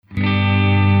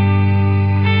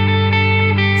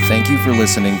you for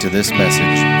listening to this message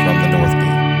from the North Gate.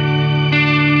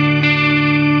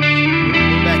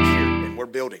 We're back here and we're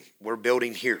building. We're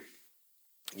building here.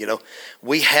 You know,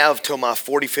 we have till my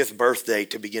 45th birthday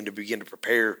to begin to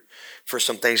prepare for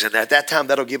some things. And at that time,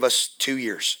 that'll give us 2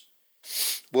 years.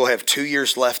 We'll have 2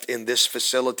 years left in this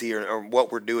facility or what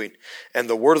we're doing. And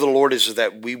the word of the Lord is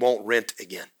that we won't rent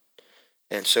again.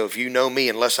 And so if you know me,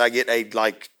 unless I get a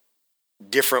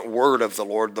different word of the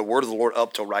word of the Lord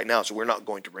up till right now, so we're not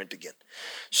going to rent again.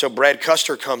 So Brad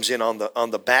Custer comes in on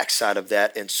the backside of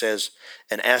that and says,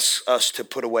 and asks us to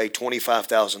put away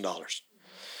 $25,000.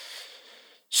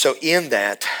 So in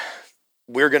that,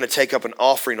 we're going to take up an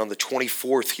offering on the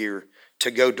 24th here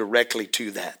to go directly to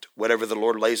that. Whatever the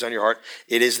Lord lays on your heart.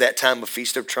 It is that time of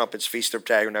Feast of Trumpets, Feast of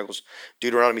Tabernacles,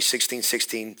 Deuteronomy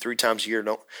 16:16, 3 times a year,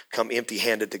 don't come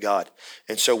empty-handed to God.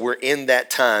 And so we're in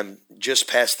that time just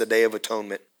past the Day of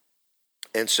Atonement.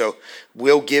 And so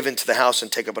we'll give into the house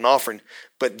and take up an offering.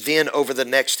 But then over the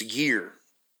next year,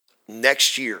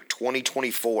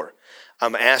 2024,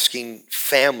 I'm asking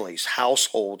families,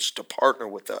 households to partner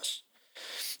with us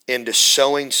into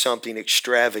sowing something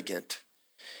extravagant,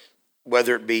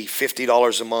 whether it be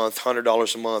 $50 a month,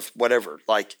 $100 a month, whatever.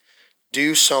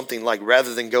 Do something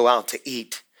rather than go out to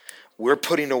eat, we're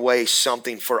putting away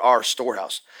something for our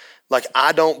storehouse.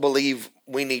 I don't believe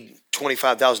we need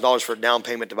 $25,000 for a down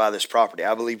payment to buy this property.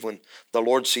 I believe when the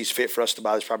Lord sees fit for us to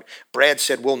buy this property, Brad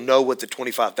said we'll know what the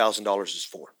 $25,000 is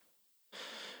for.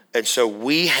 And so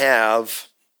we have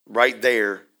right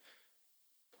there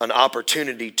an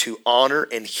opportunity to honor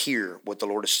and hear what the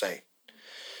Lord is saying.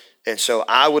 And so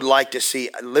I would like to see,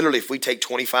 literally, if we take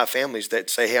 25 families that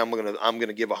say, hey, I'm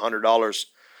gonna give $100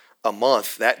 a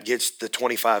month, that gets the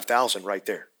 $25,000 right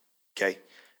there, okay?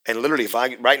 And literally,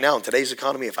 right now in today's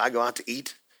economy, if I go out to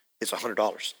eat, it's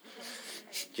 $100.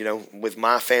 You know, with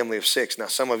my family of 6. Now,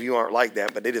 some of you aren't like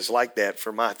that, but it is like that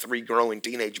for my 3 growing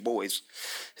teenage boys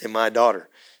and my daughter.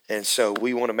 And so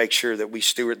we want to make sure that we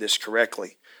steward this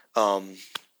correctly.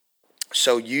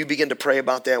 So you begin to pray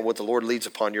about that, what the Lord leads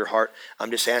upon your heart.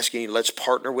 I'm just asking you, let's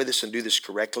partner with us and do this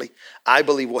correctly. I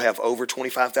believe we'll have over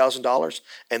 $25,000,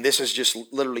 and this is just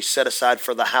literally set aside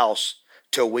for the house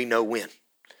till we know when.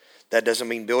 That doesn't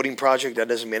mean building project. That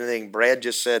doesn't mean anything. Brad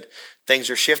just said things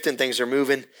are shifting, things are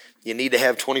moving. You need to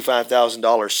have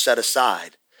 $25,000 set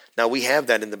aside. Now, we have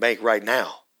that in the bank right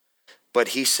now, but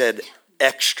he said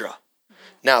extra.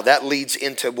 Now, that leads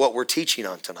into what we're teaching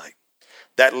on tonight.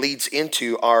 That leads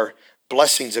into our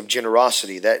blessings of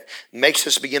generosity. That makes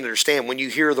us begin to understand when you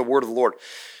hear the word of the Lord,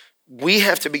 we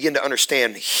have to begin to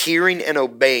understand hearing and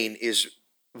obeying is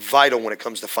vital when it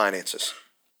comes to finances.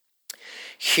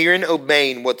 Hearing and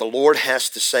obeying what the Lord has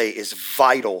to say is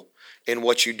vital in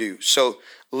what you do. So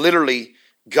literally,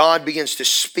 God begins to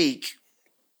speak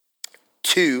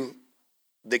to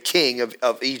the king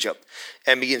of Egypt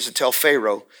and begins to tell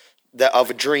Pharaoh that of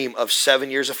a dream of 7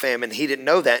 years of famine. He didn't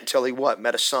know that until he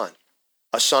met a son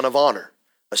of honor,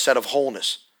 a son of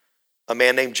wholeness, a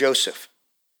man named Joseph,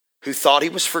 who thought he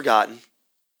was forgotten,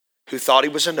 who thought he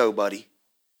was a nobody.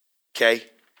 Okay,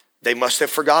 they must have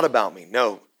forgot about me.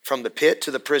 No, from the pit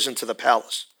to the prison to the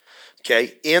palace.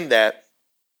 Okay, in that,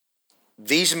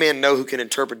 these men know who can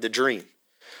interpret the dream.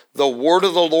 The word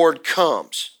of the Lord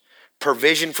comes.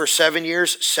 Provision for 7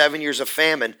 years, 7 years of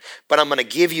famine, but I'm going to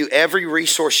give you every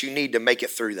resource you need to make it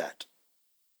through that.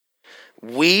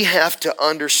 We have to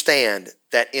understand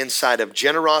that inside of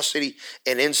generosity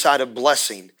and inside of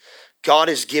blessing, God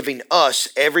is giving us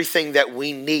everything that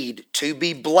we need to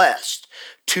be blessed,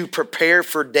 to prepare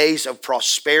for days of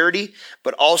prosperity,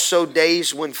 but also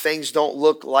days when things don't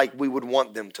look like we would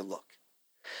want them to look.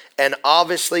 And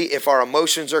obviously, if our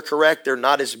emotions are correct, they're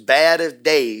not as bad as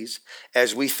days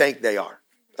as we think they are.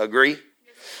 Agree?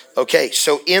 Okay,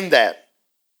 so in that,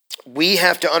 we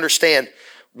have to understand,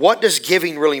 what does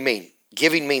giving really mean?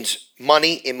 Giving means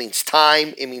money, it means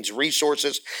time, it means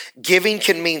resources. Giving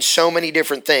can mean so many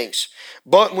different things.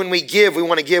 But when we give, we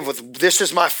want to give with, this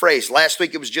is my phrase. Last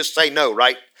week it was just say no,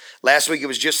 right? Last week it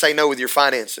was just say no with your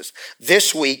finances.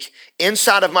 This week,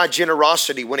 inside of my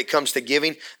generosity, when it comes to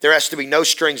giving, there has to be no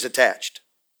strings attached.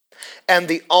 And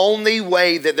the only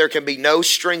way that there can be no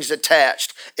strings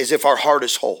attached is if our heart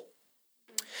is whole.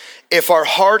 If our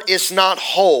heart is not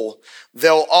whole,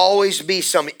 there'll always be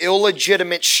some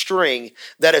illegitimate string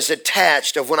that is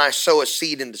attached of when I sow a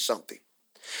seed into something.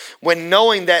 When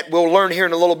knowing that, we'll learn here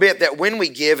in a little bit that when we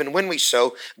give and when we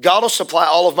sow, God will supply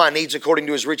all of my needs according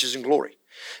to his riches and glory.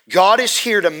 God is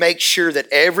here to make sure that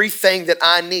everything that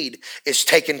I need is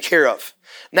taken care of.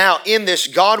 Now, in this,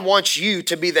 God wants you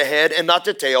to be the head and not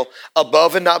the tail,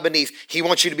 above and not beneath. He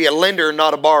wants you to be a lender and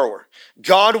not a borrower.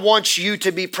 God wants you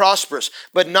to be prosperous,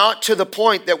 but not to the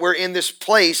point that we're in this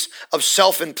place of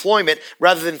self-employment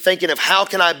rather than thinking of how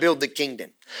can I build the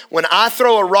kingdom. When I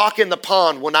throw a rock in the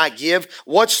pond when I give,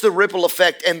 what's the ripple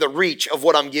effect and the reach of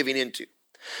what I'm giving into?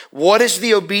 What is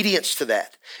the obedience to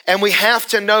that? And we have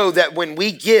to know that when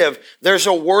we give, there's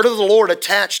a word of the Lord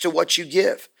attached to what you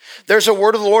give. There's a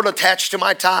word of the Lord attached to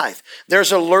my tithe.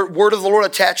 There's a word of the Lord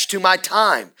attached to my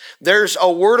time. There's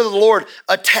a word of the Lord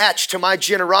attached to my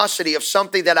generosity of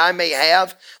something that I may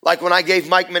have. Like when I gave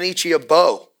Mike Manici a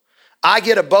bow. I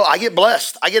get a bow. I get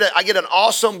blessed. I get an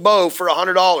awesome bow for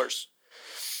 $100.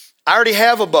 I already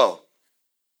have a bow.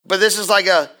 But this is like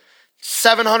a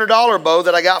 $700 bow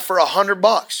that I got for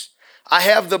 $100. I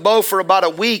have the bow for about a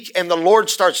week and the Lord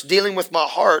starts dealing with my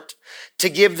heart to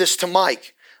give this to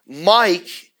Mike.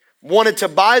 Mike wanted to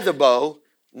buy the bow,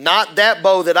 not that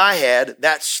bow that I had,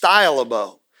 that style of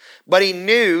bow. But he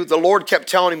knew the Lord kept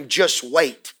telling him, just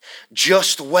wait,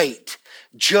 just wait,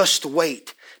 just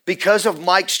wait. Because of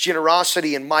Mike's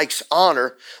generosity and Mike's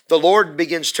honor, the Lord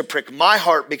begins to prick my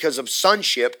heart because of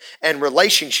sonship and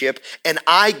relationship, and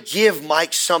I give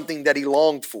Mike something that he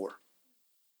longed for.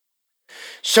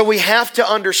 So we have to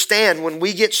understand when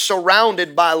we get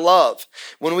surrounded by love,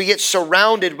 when we get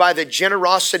surrounded by the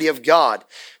generosity of God,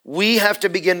 we have to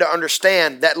begin to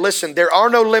understand that, listen, there are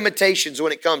no limitations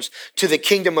when it comes to the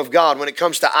kingdom of God, when it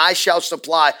comes to I shall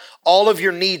supply all of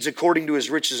your needs according to his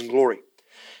riches and glory.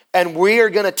 And we are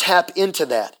going to tap into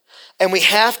that. And we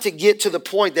have to get to the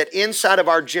point that inside of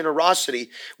our generosity,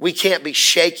 we can't be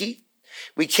shaky.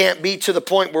 We can't be to the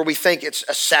point where we think it's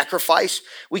a sacrifice.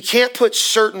 We can't put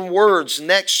certain words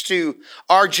next to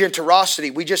our generosity.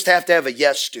 We just have to have a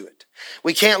yes to it.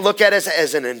 We can't look at it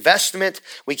as an investment.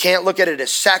 We can't look at it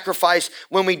as sacrifice.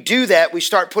 When we do that, we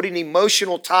start putting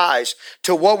emotional ties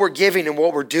to what we're giving and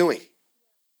what we're doing.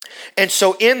 And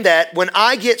so in that, when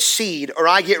I get seed or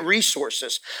I get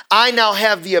resources, I now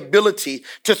have the ability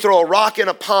to throw a rock in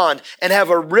a pond and have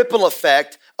a ripple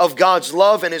effect of God's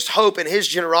love and his hope and his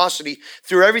generosity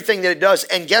through everything that it does.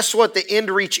 And guess what the end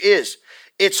reach is?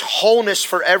 It's wholeness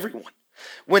for everyone.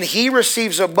 When he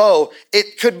receives a bow,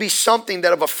 it could be something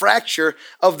that of a fracture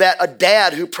of that, a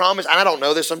dad who promised, and I don't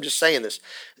know this, I'm just saying this.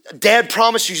 Dad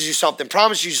promises you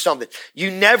something.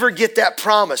 You never get that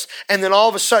promise. And then all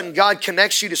of a sudden, God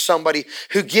connects you to somebody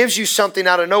who gives you something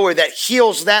out of nowhere that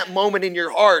heals that moment in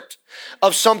your heart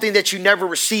of something that you never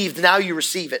received. Now you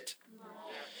receive it.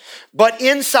 But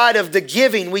inside of the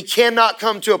giving, we cannot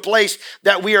come to a place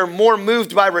that we are more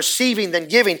moved by receiving than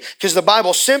giving, because the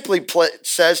Bible simply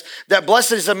says that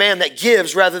blessed is the man that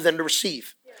gives rather than to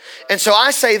receive. And so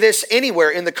I say this anywhere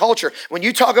in the culture. When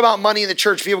you talk about money in the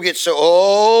church, people get so,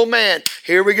 oh man,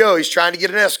 here we go. He's trying to get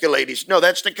an Escalade. No,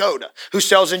 that's Dakota who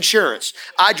sells insurance.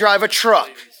 I drive a truck.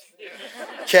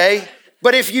 Okay?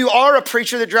 But if you are a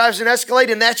preacher that drives an Escalade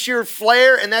and that's your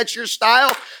flair and that's your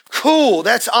style, cool,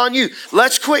 that's on you.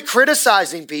 Let's quit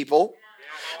criticizing people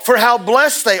for how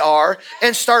blessed they are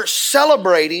and start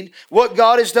celebrating what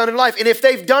God has done in life. And if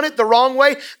they've done it the wrong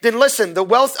way, then listen, the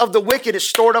wealth of the wicked is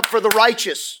stored up for the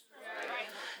righteous.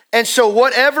 And so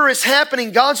whatever is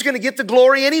happening, God's going to get the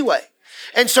glory anyway.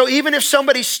 And so even if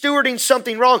somebody's stewarding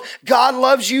something wrong, God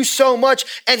loves you so much,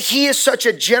 and he is such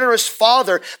a generous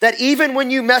father that even when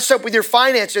you mess up with your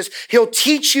finances, he'll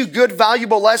teach you good,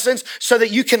 valuable lessons so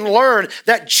that you can learn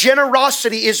that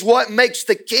generosity is what makes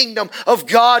the kingdom of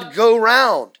God go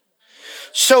round.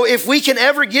 So if we can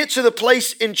ever get to the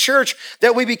place in church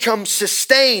that we become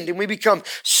sustained and we become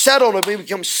settled and we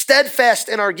become steadfast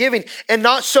in our giving and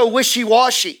not so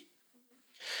wishy-washy.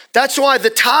 That's why the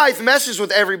tithe messes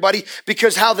with everybody,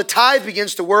 because how the tithe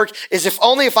begins to work is if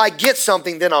I get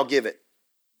something, then I'll give it.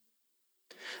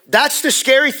 That's the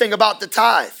scary thing about the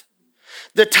tithe.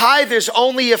 The tithe is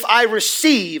only if I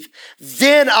receive,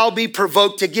 then I'll be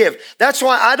provoked to give. That's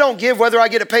why I don't give whether I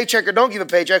get a paycheck or don't give a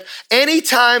paycheck.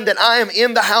 Anytime that I am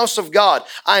in the house of God,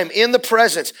 I am in the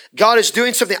presence, God is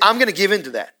doing something, I'm going to give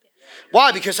into that.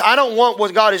 Why? Because I don't want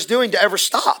what God is doing to ever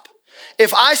stop.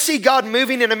 If I see God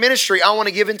moving in a ministry, I want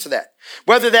to give into that.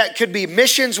 Whether that could be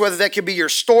missions, whether that could be your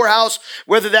storehouse,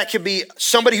 whether that could be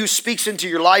somebody who speaks into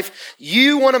your life,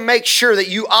 you want to make sure that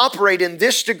you operate in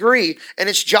this degree, and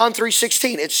it's John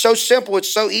 3:16. It's so simple,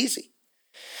 it's so easy.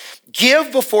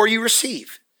 Give before you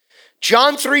receive.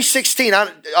 John 3:16,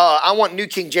 I want New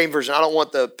King James Version. I don't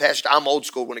want the passage. I'm old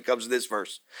school when it comes to this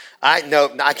verse. I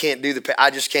can't do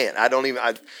I just can't.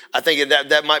 I think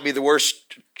that might be the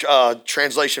worst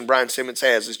translation Brian Simmons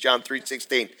has is John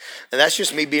 3:16. And that's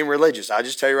just me being religious. I'll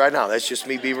just tell you right now, that's just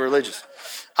me being religious.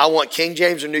 I want King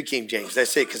James or New King James.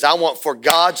 That's it. Because I want for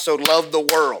God so loved the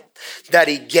world that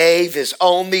he gave his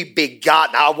only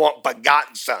begotten. I want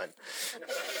begotten son.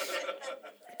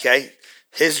 Okay.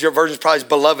 Your version is probably his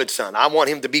beloved son. I want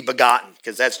him to be begotten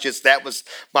because that was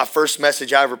my first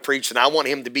message I ever preached. And I want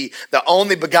him to be the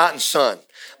only begotten son,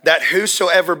 that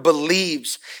whosoever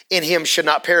believes in him should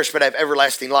not perish but have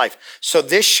everlasting life. So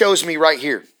this shows me right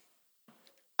here.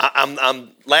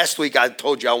 Last week I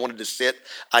told you I wanted to sit.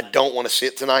 I don't want to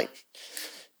sit tonight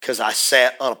because I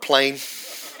sat on a plane.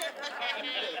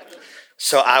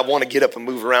 So I want to get up and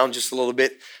move around just a little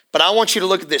bit. But I want you to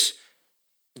look at this.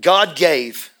 God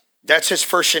gave. That's his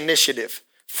first initiative.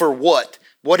 For what?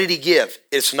 What did he give?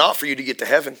 It's not for you to get to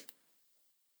heaven.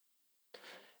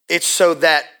 It's so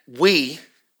that we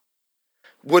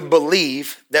would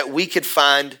believe that we could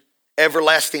find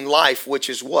everlasting life, which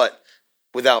is what?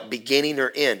 Without beginning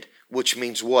or end, which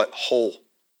means what? Whole.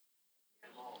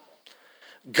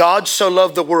 God so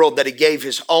loved the world that he gave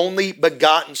his only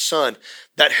begotten son,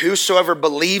 that whosoever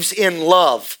believes in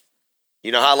love,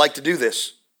 you know how I like to do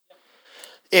this.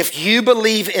 If you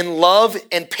believe in love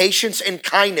and patience and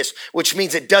kindness, which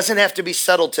means it doesn't have to be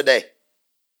settled today.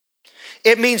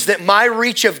 It means that my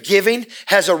reach of giving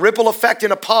has a ripple effect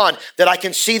in a pond that I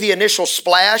can see the initial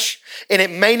splash, and it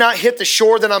may not hit the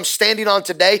shore that I'm standing on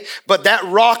today, but that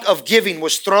rock of giving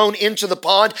was thrown into the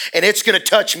pond and it's going to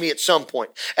touch me at some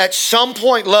point. At some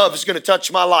point, love is going to touch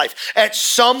my life. At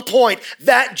some point,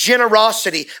 that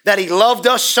generosity that he loved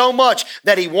us so much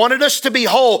that he wanted us to be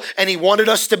whole and he wanted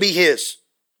us to be his.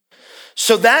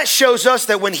 So that shows us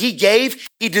that when he gave,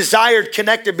 he desired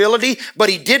connectability, but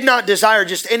he did not desire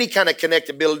just any kind of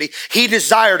connectability. He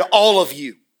desired all of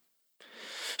you.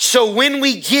 So when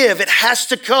we give, it has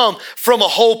to come from a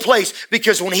whole place,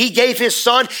 because when he gave his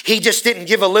son, he just didn't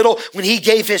give a little. When he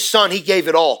gave his son, he gave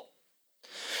it all.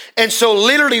 And so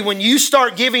literally when you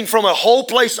start giving from a whole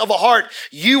place of a heart,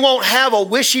 you won't have a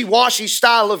wishy-washy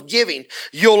style of giving.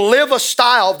 You'll live a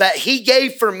style that he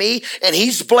gave for me and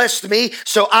he's blessed me,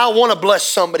 so I want to bless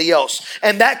somebody else.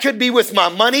 And that could be with my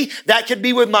money, that could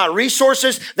be with my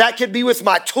resources, that could be with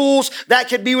my tools, that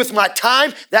could be with my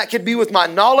time, that could be with my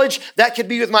knowledge, that could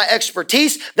be with my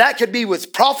expertise, that could be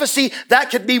with prophecy, that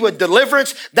could be with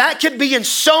deliverance, that could be in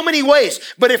so many ways.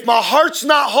 But if my heart's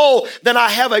not whole, then I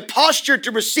have a posture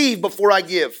to receive before I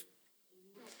give.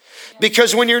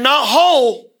 Because when you're not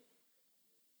whole,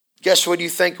 guess what you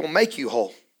think will make you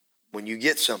whole? When you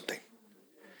get something.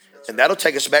 And that'll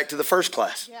take us back to the first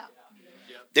class.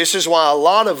 This is why a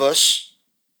lot of us,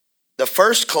 the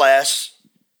first class,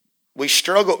 we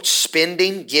struggle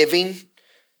spending, giving,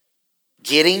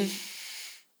 getting.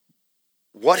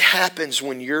 What happens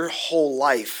when your whole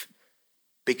life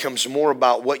becomes more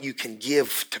about what you can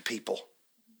give to people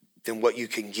than what you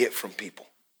can get from people?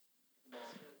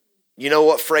 You know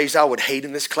what phrase I would hate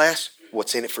in this class?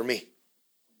 What's in it for me?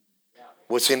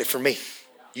 What's in it for me?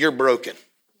 You're broken.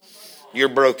 You're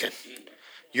broken.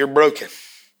 You're broken.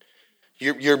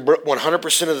 You're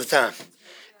 100% of the time.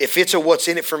 If it's a what's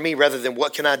in it for me rather than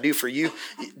what can I do for you,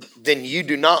 then you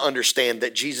do not understand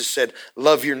that Jesus said,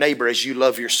 love your neighbor as you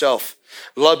love yourself.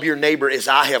 Love your neighbor as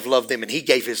I have loved them, and he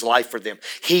gave his life for them.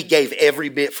 He gave every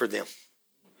bit for them.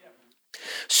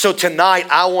 So tonight,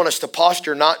 I want us to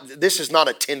posture, this is not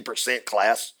a 10%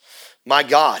 class. My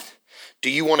God, do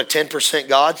you want a 10%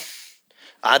 God?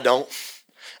 I don't.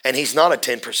 And he's not a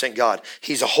 10% God.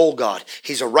 He's a whole God.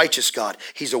 He's a righteous God.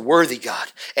 He's a worthy God.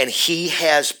 And he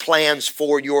has plans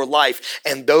for your life.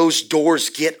 And those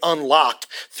doors get unlocked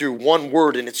through one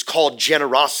word, and it's called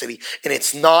generosity. And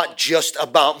it's not just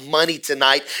about money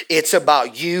tonight. It's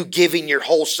about you giving your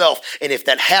whole self. And if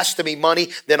that has to be money,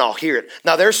 then I'll hear it.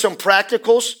 Now, there's some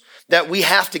practicals that we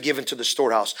have to give into the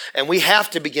storehouse, and we have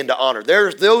to begin to honor.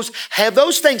 Those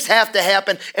things have to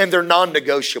happen, and they're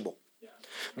non-negotiable.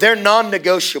 They're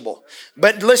non-negotiable.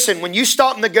 But listen, when you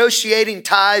stop negotiating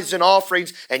tithes and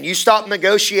offerings, and you stop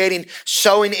negotiating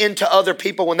sowing into other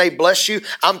people when they bless you,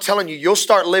 I'm telling you, you'll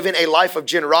start living a life of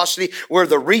generosity where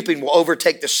the reaping will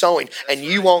overtake the sowing, and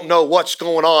you won't know what's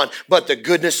going on but the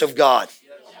goodness of God.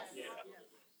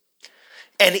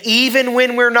 And even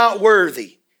when we're not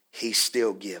worthy, he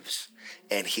still gives.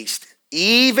 And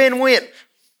even when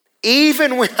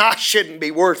I shouldn't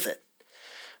be worth it.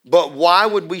 But why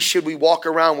should we walk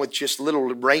around with just little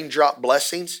raindrop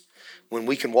blessings when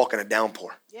we can walk in a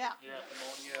downpour? Yeah.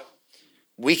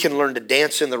 We can learn to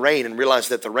dance in the rain and realize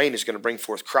that the rain is going to bring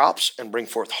forth crops and bring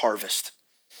forth harvest.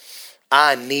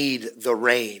 I need the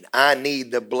rain. I need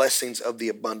the blessings of the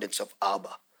abundance of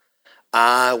Abba.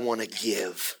 I want to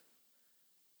give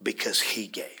because he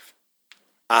gave.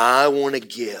 I want to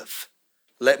give.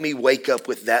 Let me wake up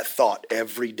with that thought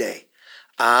every day.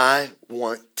 I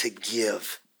want to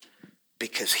give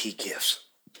because he gives.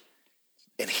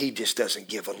 And he just doesn't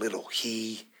give a little.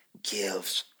 He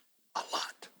gives a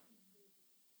lot.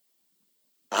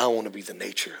 I want to be the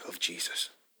nature of Jesus.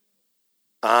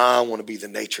 I want to be the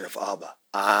nature of Abba.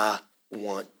 I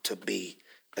want to be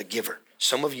a giver.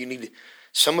 Some of you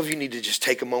need to just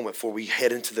take a moment before we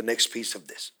head into the next piece of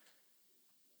this.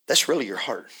 That's really your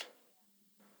heart.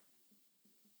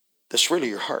 That's really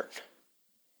your heart.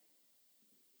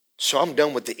 So I'm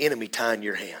done with the enemy tying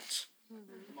your hands.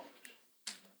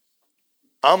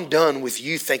 I'm done with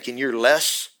you thinking you're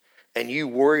less and you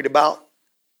worried about.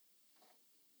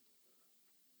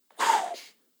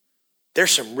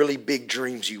 There's some really big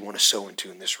dreams you want to sow into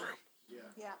in this room.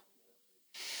 Yeah.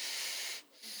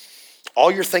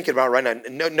 All you're thinking about right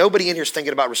now, nobody in here is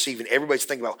thinking about receiving. Everybody's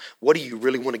thinking about, what do you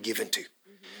really want to give into?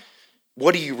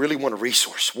 What do you really want to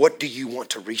resource? What do you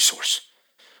want to resource?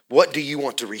 What do you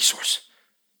want to resource?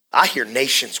 I hear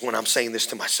nations when I'm saying this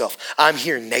to myself. I'm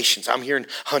hearing nations. I'm hearing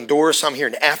Honduras. I'm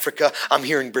hearing Africa. I'm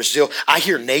hearing Brazil. I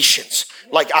hear nations.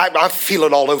 Like I feel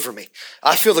it all over me.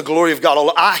 I feel the glory of God all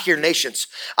over. I hear nations.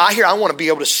 I want to be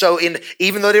able to sow in,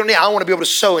 even though they don't need, I want to be able to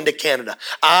sow into Canada.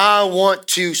 I want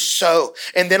to sow.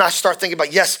 And then I start thinking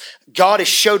about, yes, God has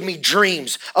showed me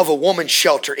dreams of a woman's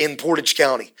shelter in Portage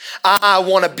County. I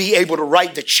want to be able to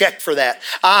write the check for that.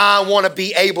 I want to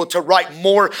be able to write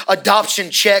more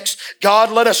adoption checks.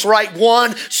 God, let us write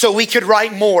one so we could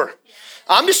write more.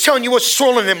 I'm just telling you what's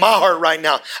swirling in my heart right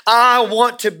now. I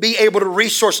want to be able to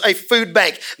resource a food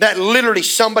bank that literally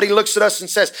somebody looks at us and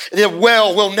says, the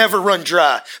well will never run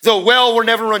dry. The well will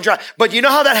never run dry. But you know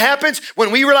how that happens?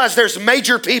 When we realize there's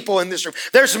major people in this room.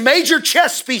 There's major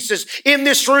chess pieces in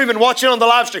this room and watching on the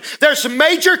live stream. There's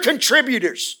major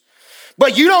contributors.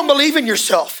 But you don't believe in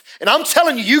yourself. And I'm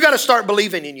telling you, you got to start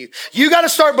believing in you. You got to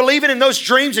start believing in those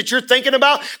dreams that you're thinking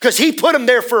about because he put them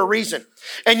there for a reason.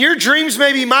 And your dreams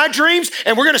may be my dreams,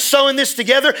 and we're going to sow in this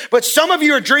together. But some of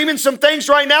you are dreaming some things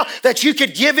right now that you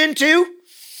could give into. Yeah.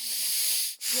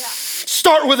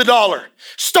 Start with $1.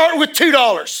 Start with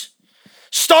 $2.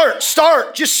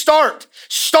 Just start.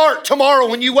 Start tomorrow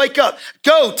when you wake up.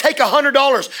 Go take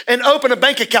 $100 and open a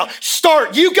bank account.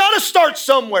 Start. You got to start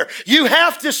somewhere. You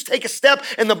have to take a step.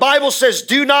 And the Bible says,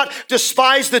 do not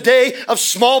despise the day of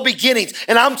small beginnings.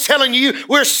 And I'm telling you,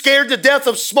 we're scared to death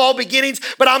of small beginnings.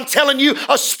 But I'm telling you,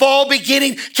 a small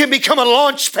beginning can become a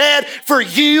launch pad for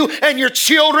you and your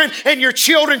children and your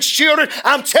children's children.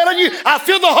 I'm telling you, I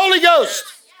feel the Holy Ghost.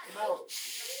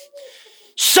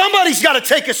 Somebody's got to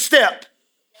take a step.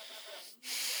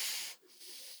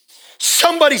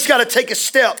 Somebody's got to take a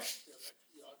step.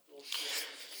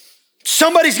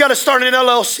 Somebody's got to start an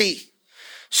LLC.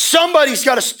 Somebody's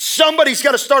got to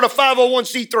start a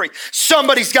 501c3.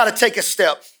 Somebody's got to take a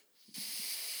step.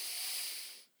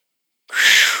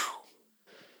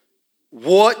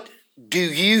 What do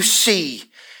you see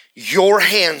your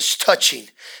hands touching?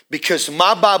 Because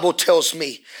my Bible tells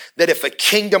me that if a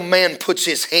kingdom man puts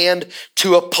his hand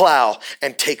to a plow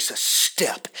and takes a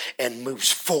step and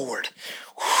moves forward,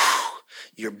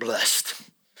 you're blessed.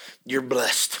 You're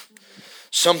blessed.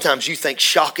 Sometimes you think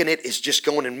shocking it is just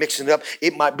going and mixing it up.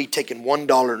 It might be taking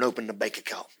 $1 and opening a bank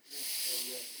account.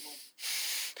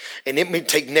 And it may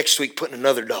take next week putting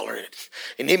another $1 in it.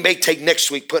 And it may take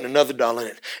next week putting another $1 in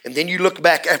it. And then you look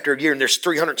back after a year and there's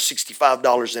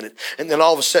 $365 in it. And then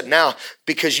all of a sudden now,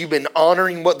 because you've been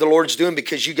honoring what the Lord's doing,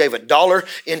 because you gave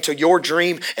 $1 into your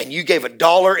dream and you gave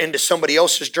 $1 into somebody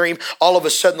else's dream, all of a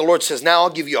sudden the Lord says, now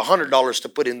I'll give you $100 to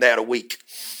put in that a week.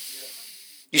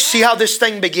 You see how this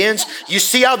thing begins? You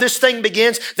see how this thing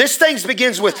begins? This thing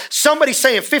begins with somebody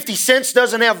saying 50 cents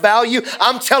doesn't have value.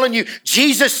 I'm telling you,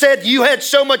 Jesus said you had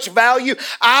so much value,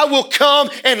 I will come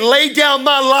and lay down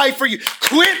my life for you.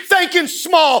 Quit thinking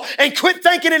small and quit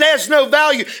thinking it has no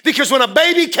value. Because when a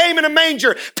baby came in a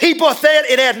manger, people said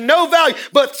it had no value.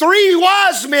 But 3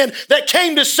 wise men that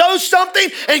came to sow something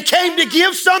and came to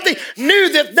give something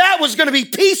knew that that was going to be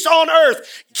peace on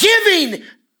earth. Giving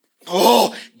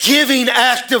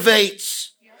activates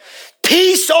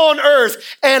peace on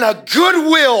earth and a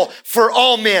goodwill for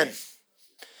all men.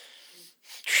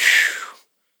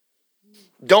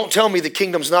 Don't tell me the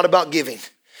kingdom's not about giving,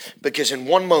 because in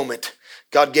one moment,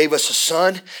 God gave us a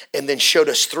son and then showed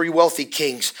us 3 wealthy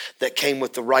kings that came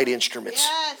with the right instruments.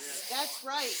 Yes, that's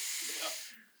right.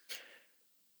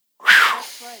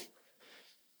 That's right.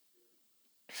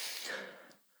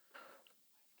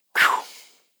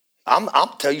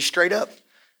 I'll tell you straight up.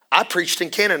 I preached in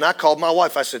Canada and I called my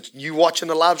wife. I said, you watching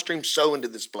the live stream, sow into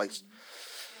this place.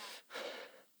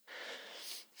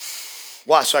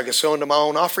 Why? So I can sow into my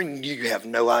own offering? You have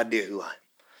no idea who I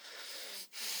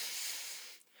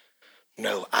am.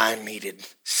 No, I needed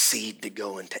seed to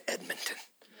go into Edmonton.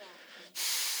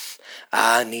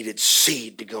 I needed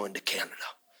seed to go into Canada.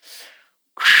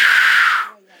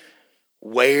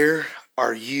 Where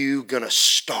are you going to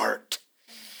start?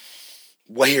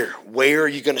 Where are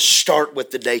you going to start with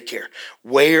the daycare?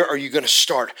 Where are you going to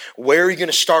start? Where are you going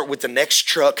to start with the next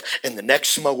truck and the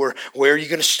next mower? Where are you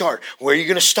going to start? Where are you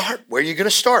going to start? Where are you going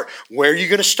to start? Where are you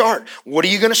going to start? What are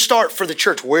you going to start for the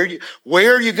church? Where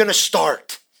are you going to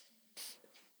start?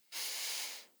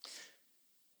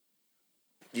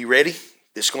 You ready?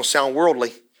 This is going to sound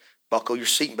worldly. Buckle your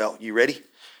seatbelt. You ready?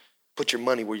 Put your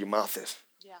money where your mouth is.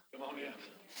 Yeah. Come on, yeah.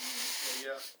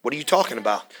 What are you talking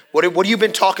about? What have you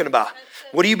been talking about?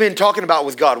 What have you been talking about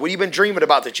with God? What have you been dreaming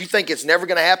about that you think it's never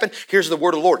going to happen? Here's the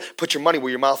word of the Lord. Put your money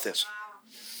where your mouth is.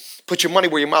 Put your money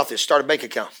where your mouth is. Start a bank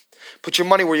account. Put your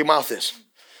money where your mouth is.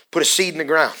 Put a seed in the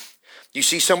ground. You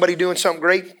see somebody doing something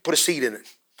great? Put a seed in it.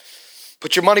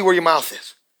 Put your money where your mouth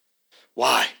is.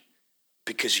 Why?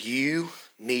 Because you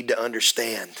need to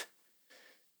understand.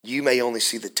 You may only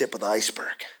see the tip of the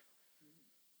iceberg,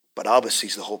 but Abba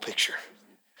sees the whole picture.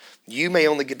 You may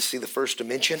only get to see the first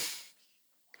dimension.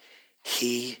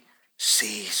 He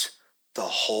sees the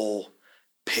whole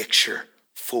picture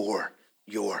for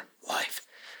your life.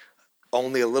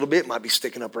 Only a little bit might be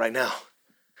sticking up right now,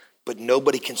 but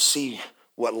nobody can see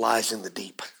what lies in the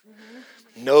deep.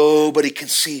 Nobody can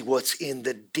see what's in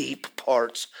the deep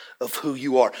parts of who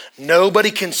you are. Nobody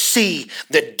can see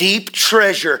the deep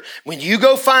treasure. When you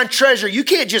go find treasure, you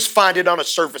can't just find it on a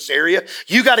surface area.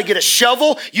 You got to get a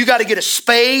shovel, you got to get a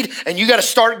spade, and you got to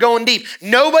start going deep.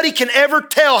 Nobody can ever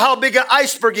tell how big an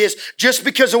iceberg is just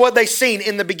because of what they've seen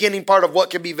in the beginning part of what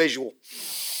can be visual.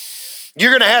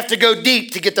 You're going to have to go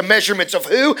deep to get the measurements of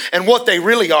who and what they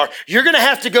really are. You're going to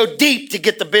have to go deep to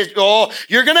get the visual.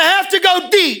 You're going to have to go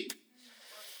deep.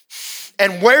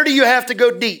 And where do you have to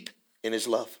go deep? In His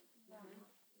love.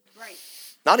 Right.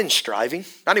 Not in striving,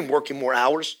 not in working more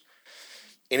hours.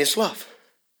 In His love.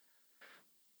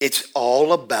 It's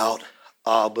all about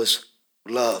Abba's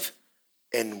love.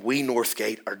 And we,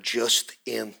 Northgate, are just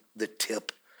in the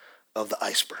tip of the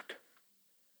iceberg.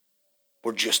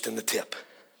 We're just in the tip.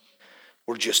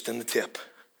 We're just in the tip.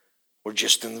 We're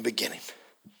just in the beginning.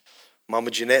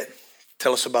 Mama Jeanette,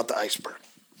 tell us about the iceberg.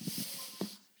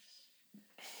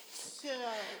 So,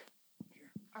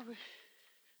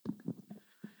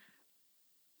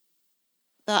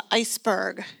 the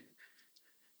iceberg.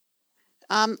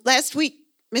 Last week,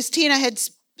 Miss Tina had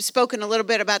spoken a little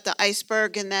bit about the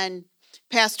iceberg, and then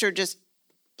Pastor just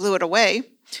blew it away.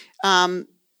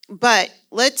 But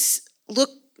let's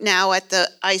look now at the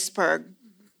iceberg.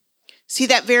 See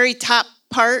that very top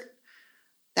part?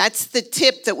 That's the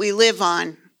tip that we live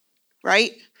on,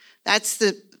 right? That's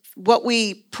what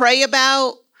we pray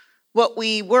about, what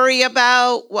we worry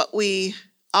about,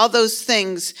 all those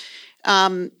things.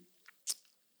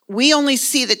 We only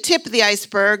see the tip of the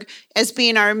iceberg as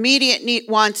being our immediate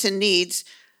wants and needs,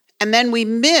 and then we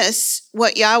miss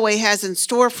what Yahweh has in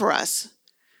store for us.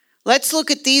 Let's look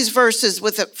at these verses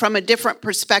from a different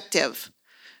perspective.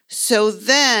 So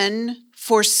then,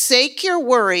 forsake your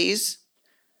worries.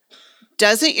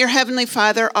 Doesn't your Heavenly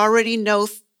Father already know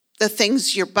the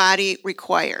things your body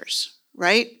requires,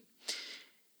 right?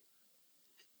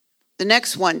 The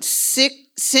next one,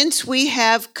 since we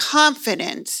have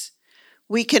confidence,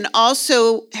 we can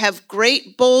also have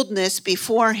great boldness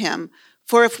before Him.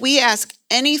 For if we ask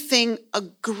anything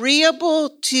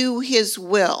agreeable to His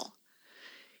will,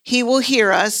 He will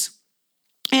hear us.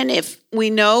 And if we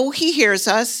know He hears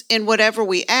us in whatever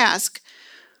we ask,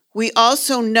 we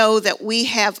also know that we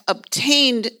have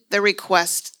obtained the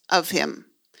request of Him.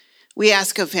 We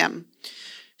ask of Him.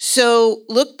 So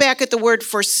look back at the word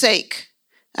forsake.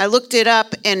 I looked it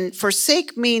up, and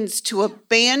forsake means to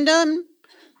abandon,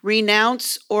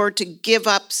 renounce, or to give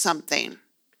up something.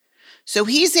 So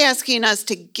He's asking us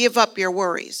to give up your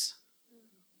worries.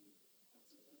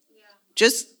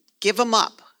 Just give them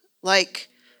up. Let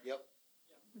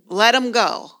them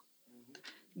go.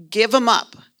 Give them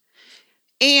up.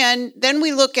 And then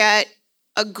we look at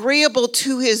agreeable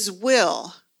to His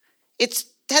will.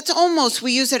 That's almost,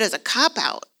 we use it as a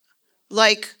cop-out.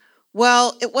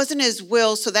 Well, it wasn't His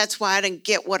will, so that's why I didn't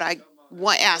get what I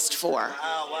asked for.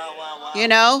 Wow. You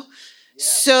know? Yeah.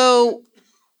 So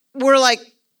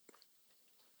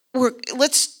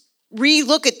let's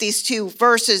re-look at these two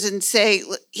verses and say,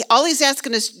 all He's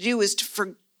asking us to do is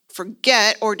to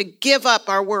forget or to give up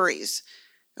our worries.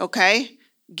 Okay?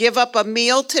 Give up a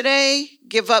meal today.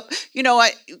 Give up,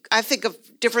 I think of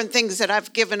different things that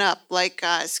I've given up, like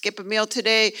skip a meal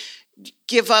today,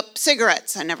 give up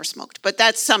cigarettes. I never smoked, but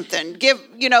that's something. Give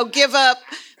up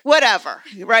whatever,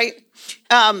 right?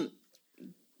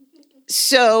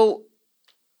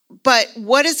 But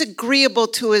what is agreeable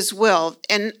to his will?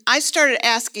 And I started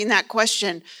asking that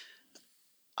question.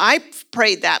 I've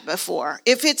prayed that before.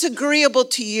 If it's agreeable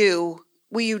to you,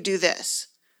 will you do this?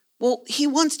 Well, he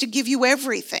wants to give you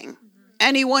everything,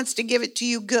 and he wants to give it to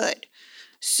you good.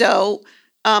 So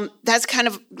that's kind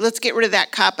of, let's get rid of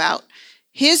that cop out.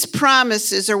 His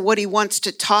promises are what he wants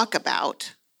to talk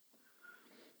about.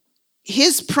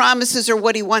 His promises are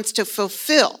what he wants to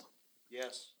fulfill.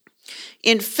 Yes.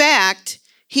 In fact,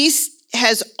 he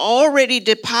has already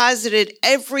deposited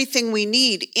everything we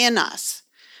need in us.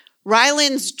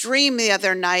 Ryland's dream the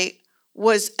other night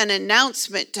was an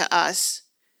announcement to us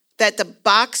that the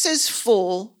box is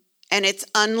full and it's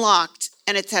unlocked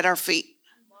and it's at our feet.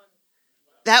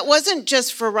 That wasn't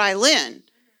just for Ryland.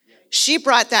 She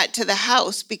brought that to the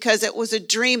house because it was a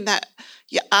dream that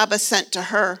Abba sent to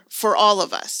her for all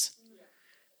of us.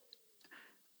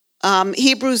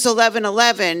 Hebrews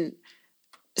 11:11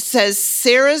 says,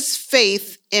 Sarah's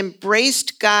faith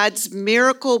embraced God's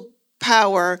miracle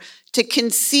power to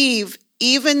conceive,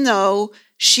 even though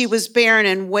she was barren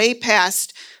and way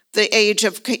past the age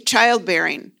of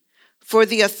childbearing. For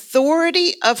the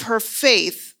authority of her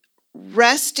faith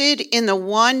rested in the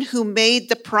one who made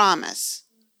the promise.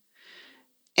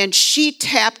 And she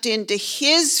tapped into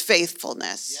his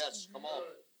faithfulness. Yes, come on.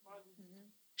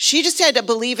 She just had to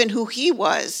believe in who he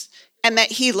was and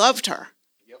that he loved her.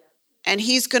 Yep. And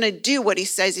he's going to do what he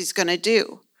says he's going to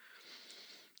do.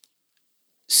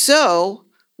 So,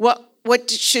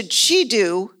 what should she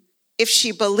do if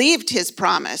she believed his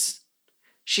promise?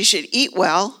 She should eat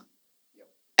well,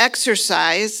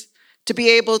 exercise, to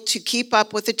be able to keep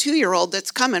up with a 2-year-old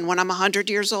that's coming when I'm 100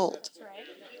 years old. That's right.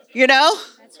 You know?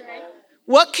 That's right.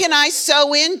 What can I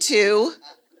sow into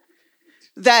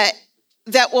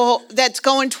that's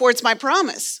going towards my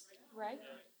promise? Right.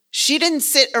 She didn't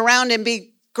sit around and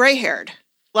be gray-haired.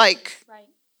 Like, Right.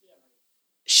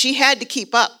 she had to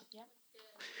keep up.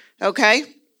 Yeah. Okay?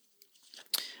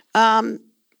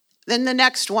 Then the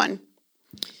next one.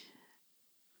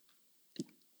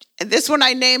 And this one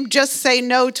I named Just Say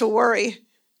No to Worry.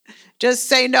 Just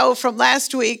say no from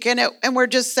last week. And we're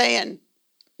just saying,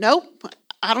 nope,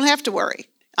 I don't have to worry.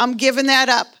 I'm giving that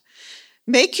up.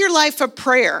 Make your life a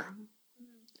prayer.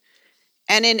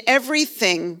 And in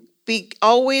everything, be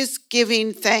always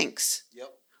giving thanks.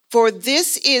 Yep. For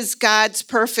this is God's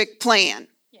perfect plan.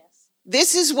 Yes.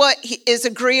 This is what is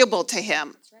agreeable to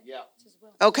him. That's right. Yeah. It's his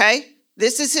will. Okay?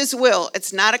 This is his will.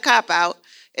 It's not a cop-out.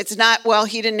 It's not, well,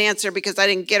 he didn't answer because I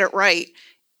didn't get it right.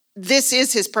 This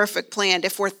is his perfect plan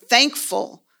if we're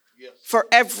thankful Yes. for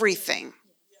everything.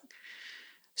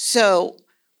 So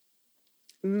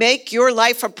make your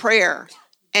life a prayer,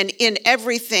 and in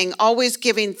everything, always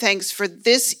giving thanks, for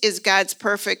this is God's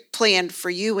perfect plan for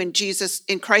you in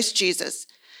Christ Jesus.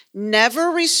 Never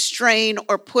restrain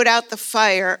or put out the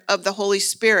fire of the Holy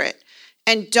Spirit,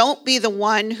 and don't be the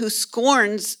one who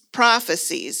scorns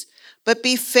prophecies, but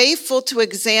be faithful to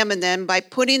examine them by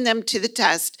putting them to the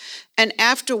test, and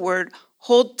afterward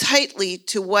hold tightly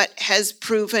to what has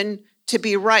proven to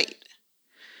be right.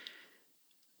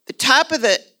 The top of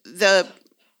the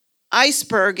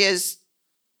iceberg is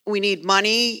we need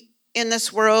money in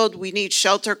this world, we need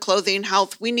shelter, clothing,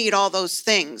 health, we need all those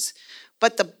things.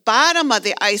 But the bottom of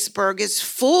the iceberg is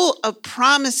full of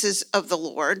promises of the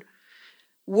Lord,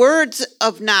 words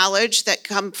of knowledge that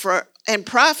come and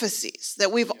prophecies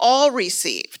that we've all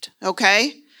received,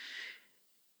 okay?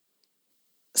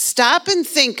 Stop and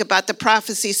think about the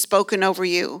prophecies spoken over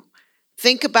you.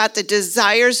 Think about the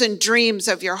desires and dreams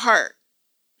of your heart.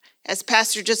 As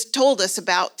Pastor just told us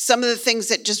about some of the things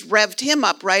that just revved him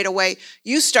up right away,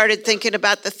 you started thinking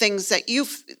about the things that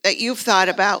you've thought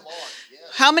about.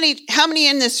 How many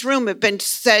in this room have been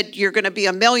said you're going to be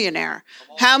a millionaire?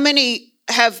 How many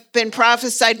have been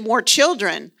prophesied more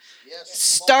children?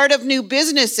 Start of new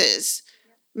businesses,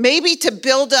 maybe to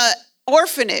build an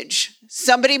orphanage.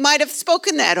 Somebody might have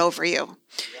spoken that over you.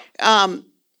 I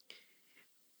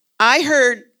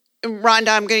heard, Rhonda,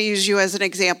 I'm going to use you as an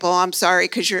example. I'm sorry,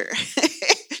 because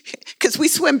we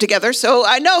swim together, so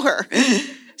I know her.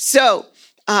 So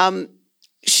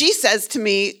she says to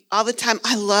me all the time,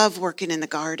 I love working in the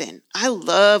garden. I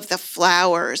love the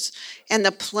flowers and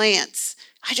the plants.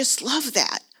 I just love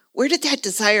that. Where did that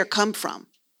desire come from?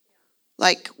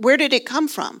 Like, where did it come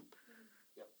from?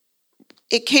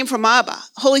 It came from Abba.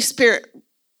 Holy Spirit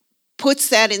puts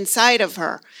that inside of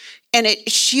her. And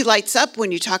she lights up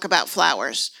when you talk about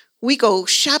flowers. We go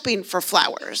shopping for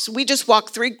flowers. We just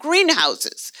walk 3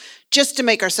 greenhouses just to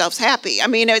make ourselves happy. I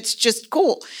mean, it's just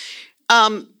cool.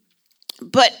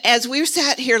 But as we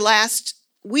sat here last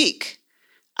week,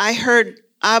 I heard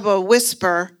Abba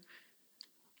whisper,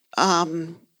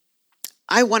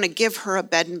 I want to give her a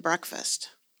bed and breakfast.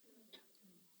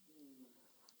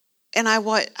 And I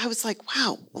was like,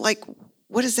 wow, like,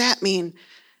 what does that mean?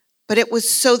 But it was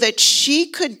so that she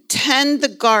could tend the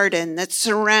garden that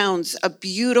surrounds a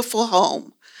beautiful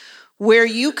home where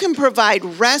you can provide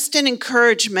rest and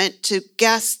encouragement to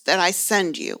guests that I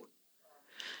send you.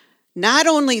 Not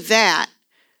only that,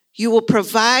 you will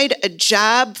provide a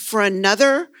job for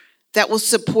another that will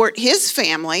support his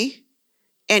family,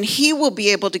 and he will be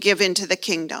able to give into the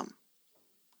kingdom.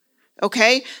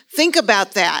 Okay? Think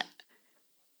about that.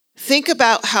 Think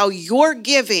about how you're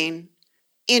giving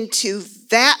into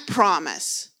that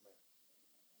promise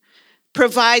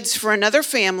provides for another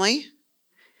family.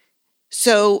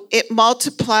 So it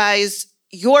multiplies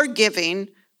your giving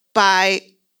by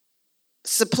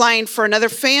supplying for another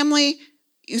family.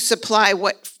 You supply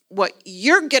what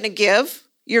you're going to give.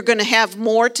 You're going to have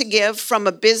more to give from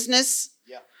a business,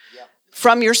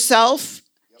 from yourself.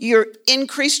 You're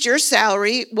increased your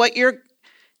salary. What you're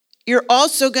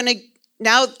also going to,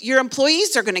 now your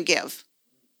employees are going to give.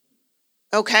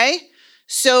 Okay?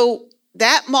 So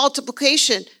that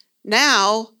multiplication,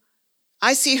 now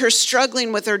I see her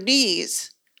struggling with her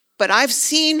knees, but I've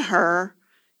seen her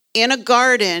in a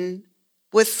garden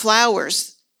with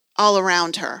flowers all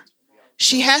around her.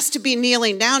 She has to be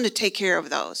kneeling down to take care of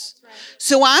those.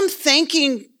 So I'm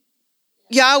thanking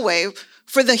Yahweh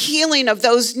for the healing of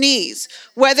those knees,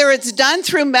 whether it's done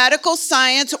through medical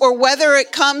science or whether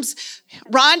it comes,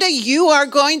 Rhonda, you are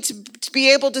going to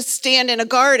be able to stand in a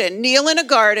garden, kneel in a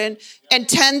garden, and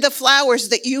tend the flowers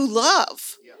that you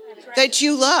love, that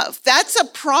you love. That's a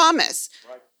promise.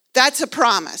 That's a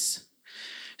promise.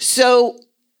 So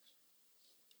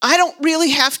I don't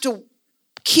really have to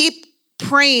keep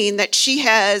praying that she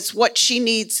has what she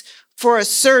needs for a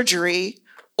surgery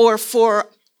or for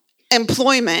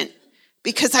employment,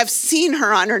 because I've seen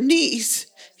her on her knees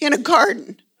in a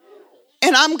garden.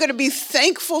 And I'm going to be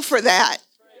thankful for that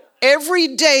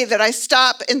every day that I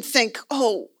stop and think,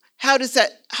 oh,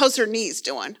 how's her knees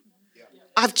doing?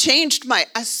 I've changed I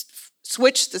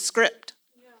switched the script.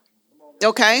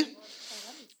 Okay?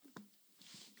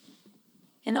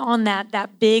 And on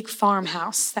that big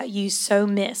farmhouse that you so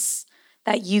miss,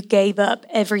 that you gave up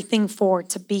everything for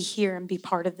to be here and be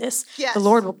part of this, yes. The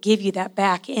Lord will give you that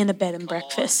back in a bed and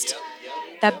breakfast.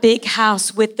 That big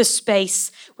house with the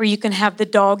space where you can have the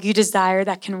dog you desire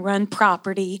that can run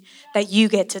property that you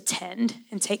get to tend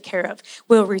and take care of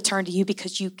will return to you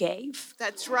because you gave.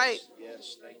 That's right.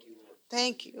 Yes, thank you.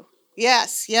 Thank you.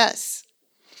 Yes, yes.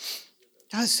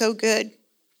 That was so good.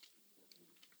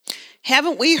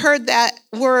 Haven't we heard that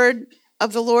word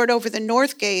of the Lord over the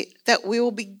North Gate that we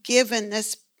will be given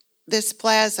this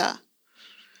plaza?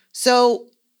 So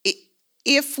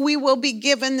if we will be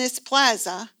given this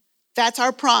plaza, that's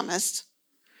our promise.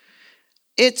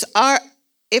 Our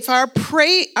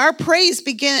praise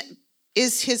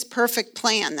is his perfect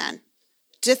plan then.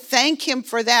 To thank him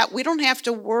for that. We don't have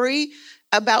to worry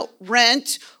about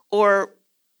rent or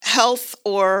health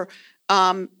or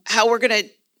how we're going to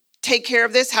take care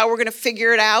of this, how we're going to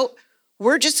figure it out.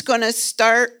 We're just going to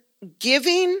start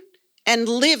giving and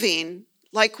living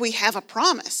like we have a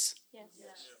promise. Yes.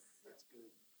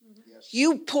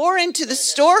 You pour into the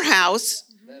storehouse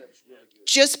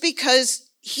just because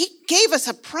he gave us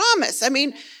a promise. I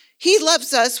mean, he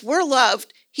loves us. We're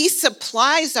loved. He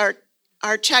supplies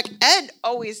our check. Ed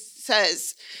always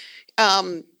says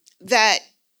that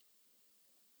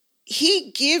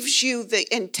he gives you the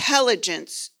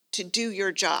intelligence to do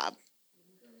your job.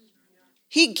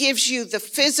 He gives you the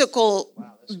physical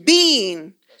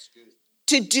being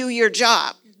to do your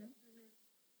job.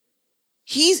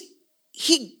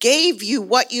 He gave you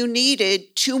what you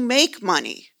needed to make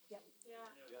money.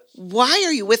 Why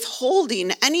are you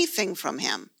withholding anything from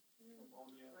him?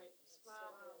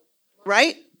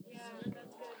 Right?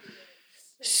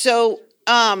 So,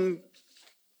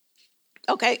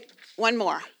 okay, one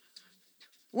more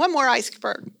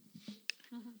iceberg.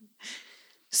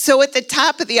 So at the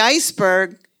top of the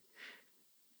iceberg,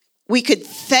 we could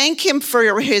thank him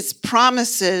for his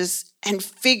promises and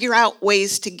figure out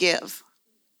ways to give.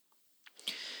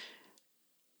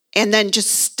 And then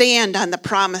just stand on the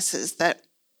promises that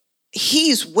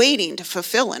he's waiting to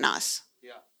fulfill in us.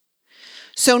 Yeah.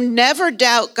 So never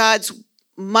doubt God's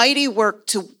mighty work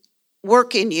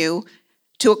in you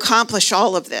to accomplish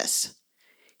all of this.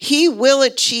 He will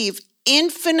achieve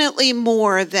infinitely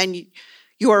more than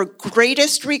your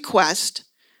greatest request,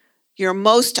 your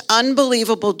most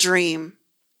unbelievable dream,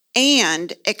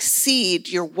 and exceed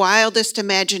your wildest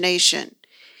imagination.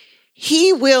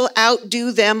 He will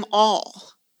outdo them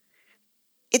all.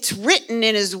 it's written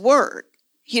in his word.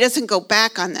 He doesn't go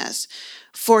back on this.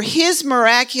 For his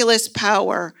miraculous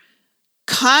power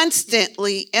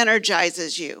constantly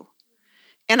energizes you.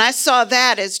 And I saw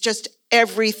that as just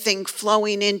everything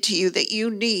flowing into you that you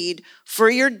need for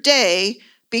your day,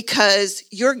 because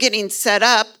you're getting set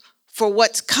up for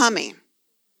what's coming,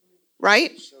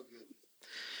 right?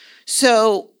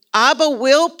 So Abba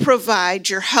will provide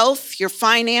your health, your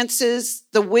finances,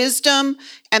 the wisdom,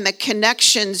 and the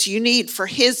connections you need for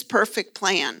his perfect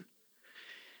plan.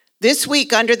 This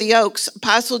week under the oaks,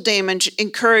 Apostle Damon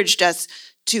encouraged us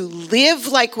to live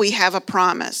like we have a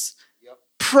promise,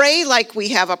 pray like we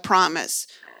have a promise,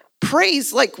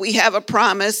 praise like we have a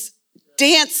promise,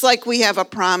 dance like we have a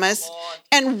promise,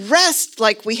 and rest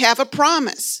like we have a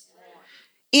promise.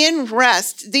 In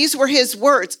rest, these were his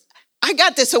words. I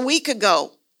got this a week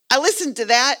ago. I listened to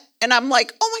that and I'm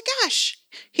like, oh my gosh,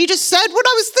 he just said what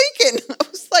I was thinking. I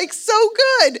was like, so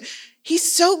good.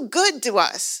 He's so good to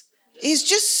us. He's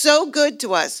just so good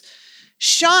to us.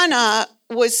 Shauna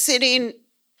was sitting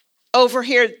over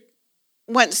here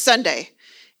one Sunday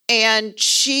and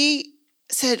she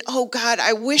said, oh God,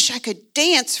 I wish I could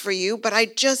dance for you, but I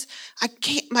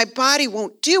can't, my body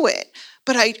won't do it.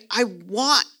 But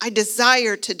I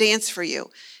desire to dance for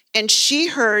you. And she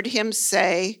heard him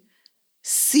say,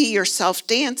 see yourself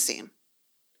dancing.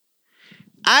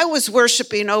 I was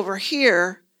worshiping over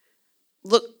here,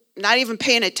 look, not even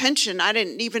paying attention. I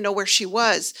didn't even know where she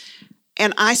was.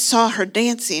 And I saw her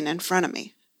dancing in front of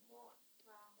me.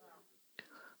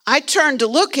 I turned to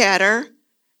look at her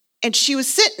and she was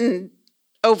sitting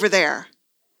over there.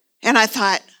 And I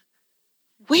thought,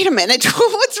 wait a minute,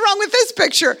 what's wrong with this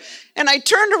picture? And I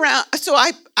turned around. So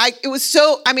it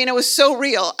was so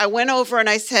real. I went over and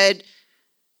I said,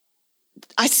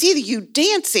 I see you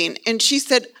dancing. And she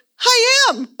said, I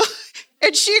am.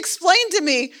 And she explained to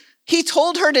me, he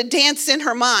told her to dance in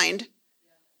her mind.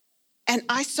 And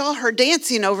I saw her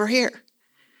dancing over here.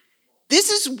 This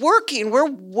is working. We're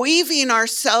weaving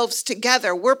ourselves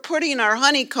together. We're putting our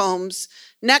honeycombs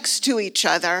next to each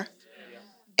other.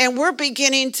 And we're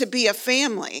beginning to be a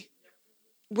family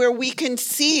where we can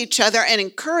see each other and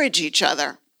encourage each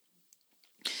other.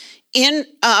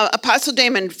 Apostle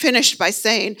Damon finished by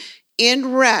saying,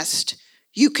 in rest,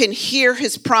 you can hear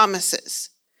his promises.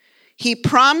 He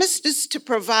promised us to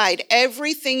provide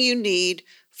everything you need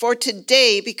for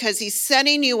today because he's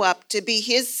setting you up to be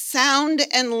his sound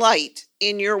and light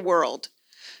in your world,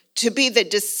 to be the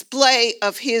display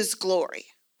of his glory.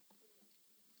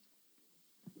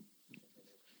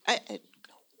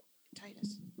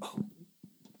 Titus. Oh.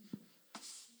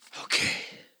 Okay.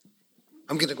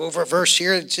 I'm going to go over a verse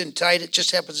here. It's in Titus. It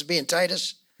just happens to be in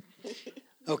Titus.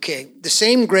 Okay. The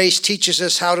same grace teaches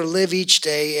us how to live each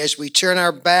day as we turn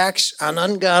our backs on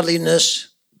ungodliness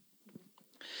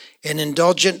and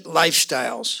indulgent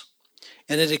lifestyles.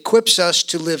 And it equips us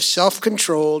to live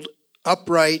self-controlled,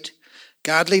 upright,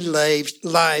 godly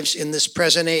lives in this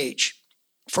present age.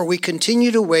 For we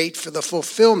continue to wait for the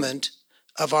fulfillment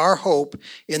of our hope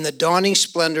in the dawning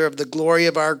splendor of the glory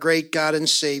of our great God and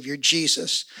Savior,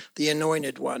 Jesus, the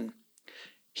Anointed One.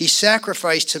 He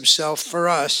sacrificed himself for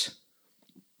us.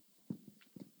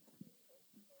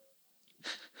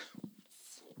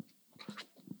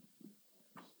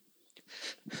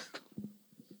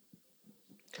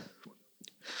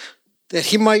 That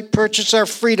he might purchase our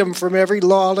freedom from every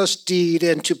lawless deed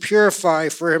and to purify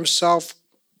for himself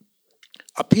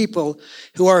a people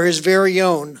who are his very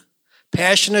own,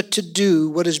 passionate to do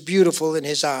what is beautiful in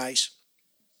his eyes.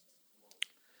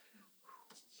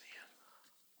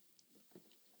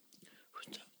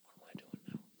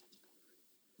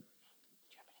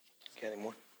 Got any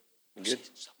more? You good?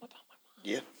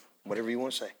 Yeah, whatever you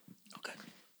want to say. Okay.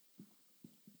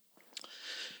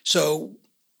 So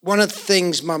one of the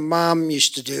things my mom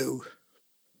used to do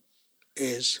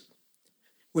is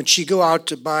when she'd go out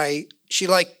to buy, she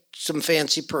liked some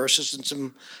fancy purses and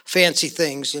some fancy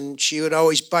things, and she would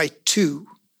always buy two.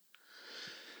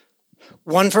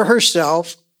 One for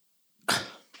herself,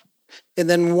 and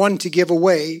then one to give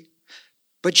away.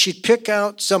 But she'd pick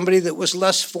out somebody that was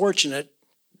less fortunate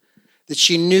that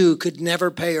she knew could never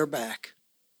pay her back.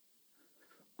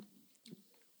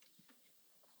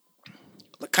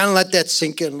 Kind of let that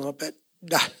sink in a little bit.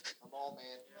 Come on,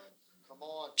 man. Come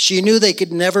on. She knew they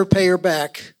could never pay her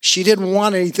back. She didn't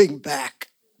want anything back.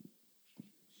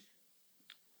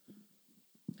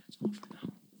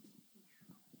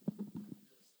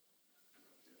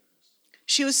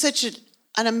 She was such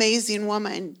an amazing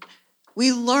woman.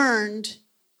 We learned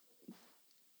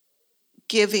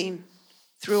giving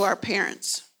through our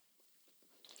parents.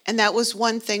 And that was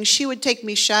one thing. She would take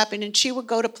me shopping and she would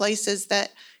go to places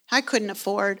that I couldn't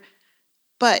afford.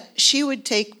 But she would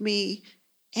take me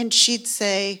and she'd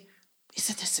say,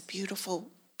 isn't this a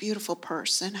beautiful, beautiful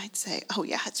purse? And I'd say, oh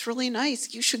yeah, it's really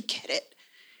nice. You should get it.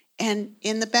 And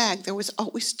in the bag, there was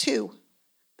always two.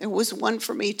 There was one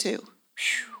for me too.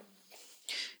 She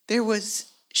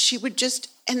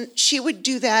would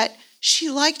do that. She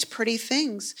liked pretty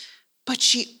things, but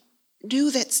she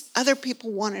knew that other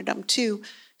people wanted them too.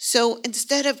 So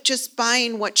instead of just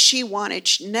buying what she wanted,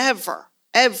 she never,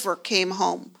 ever came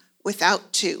home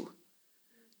without two.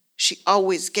 She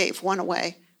always gave one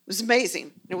away. It was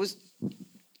amazing. It was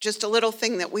just a little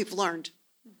thing that we've learned.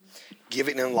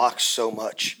 Giving unlocks so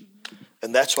much.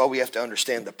 And that's why we have to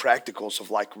understand the practicals of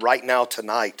like right now,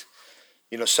 tonight.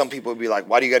 You know, some people would be like,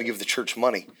 why do you got to give the church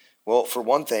money? Well, for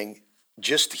one thing,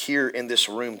 just here in this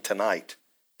room tonight,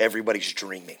 everybody's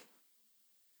dreaming.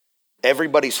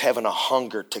 Everybody's having a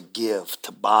hunger to give,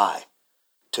 to buy,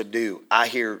 to do. I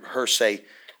hear her say,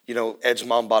 you know, Ed's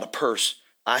mom bought a purse.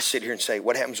 I sit here and say,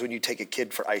 what happens when you take a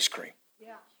kid for ice cream?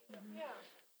 Yeah.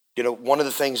 You know, one of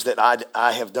the things that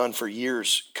I have done for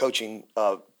years coaching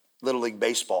Little League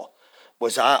Baseball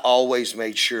was I always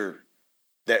made sure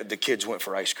that the kids went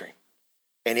for ice cream.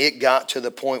 And it got to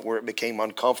the point where it became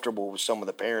uncomfortable with some of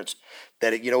the parents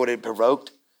that, you know what it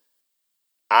provoked?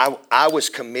 I was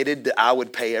committed that I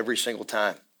would pay every single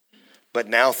time. But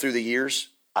now through the years,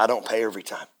 I don't pay every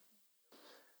time.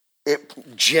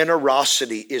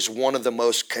 Generosity is one of the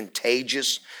most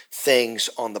contagious things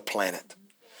on the planet.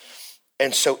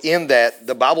 And so in that,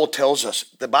 the Bible tells us,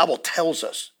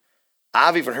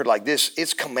 I've even heard like this,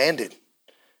 it's commanded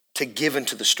to give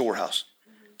into the storehouse,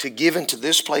 to give into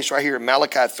this place right here in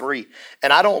Malachi 3.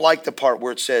 And I don't like the part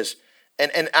where it says,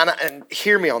 and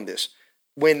hear me on this,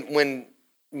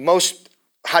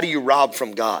 how do you rob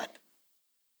from God?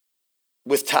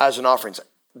 With tithes and offerings.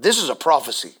 This is a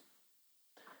prophecy.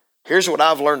 Here's what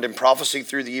I've learned in prophecy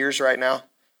through the years right now.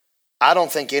 I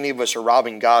don't think any of us are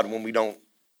robbing God when we don't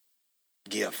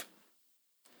give.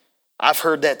 I've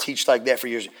heard that teach like that for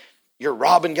years. You're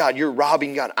robbing God. You're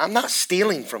robbing God. I'm not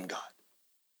stealing from God.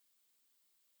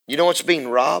 You know what's being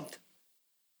robbed?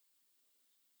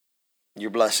 Your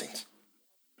blessings.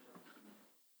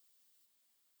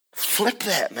 Flip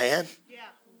that, man.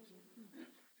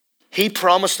 He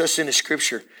promised us in the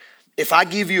scripture, if I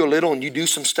give you a little and you do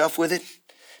some stuff with it,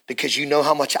 because you know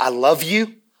how much I love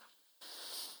you,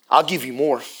 I'll give you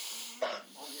more.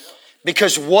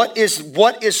 Because what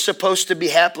is supposed to be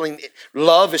happening?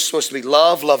 Love is supposed to be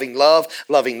love, loving love,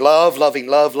 loving love, loving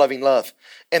love, loving love.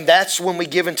 And that's when we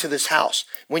give into this house.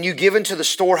 When you give into the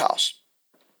storehouse,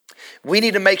 we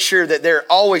need to make sure that there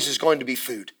always is going to be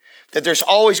food. That there's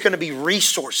always going to be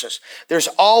resources. There's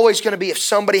always going to be, if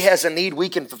somebody has a need, we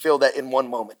can fulfill that in one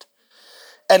moment.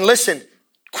 And listen,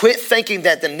 quit thinking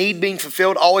that the need being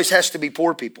fulfilled always has to be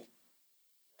poor people.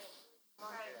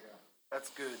 That's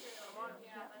good.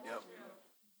 Yep.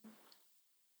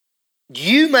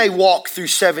 You may walk through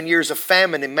 7 years of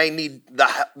famine and may need the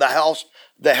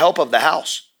help of the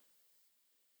house.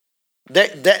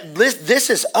 This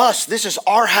is us. This is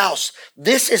our house.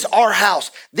 This is our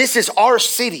house. This is our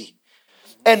city.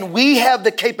 And we have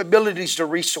the capabilities to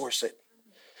resource it.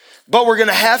 But we're going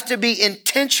to have to be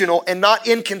intentional and not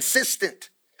inconsistent.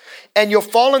 And you'll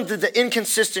fall into the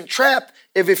inconsistent trap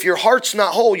if your heart's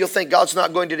not whole, you'll think God's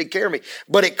not going to take care of me.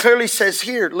 But it clearly says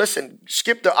here, listen,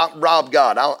 skip the rob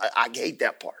God. I hate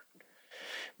that part.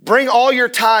 Bring all your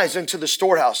tithes into the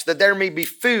storehouse, that there may be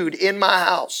food in my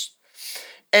house.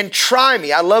 And try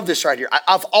me. I love this right here.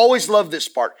 I've always loved this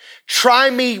part. Try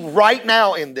me right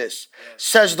now in this,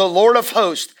 says the Lord of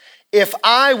hosts, if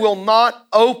I will not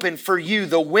open for you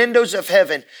the windows of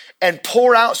heaven and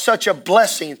pour out such a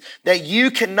blessing that you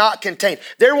cannot contain.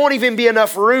 There won't even be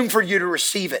enough room for you to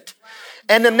receive it.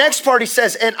 And the next part he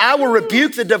says, and I will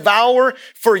rebuke the devourer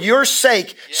for your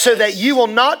sake, so that you will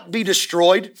not be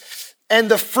destroyed, and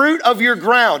the fruit of your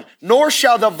ground, nor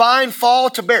shall the vine fall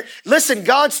to bear. Listen,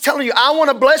 God's telling you, I want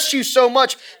to bless you so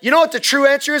much. You know what the true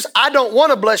answer is? I don't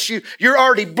want to bless you. You're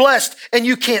already blessed, and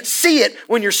you can't see it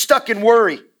when you're stuck in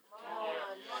worry.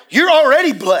 You're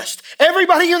already blessed.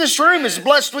 Everybody in this room is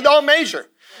blessed with all measure.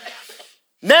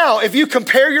 Now, if you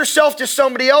compare yourself to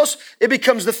somebody else, it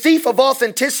becomes the thief of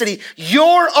authenticity.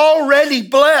 You're already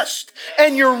blessed,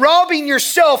 and you're robbing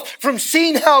yourself from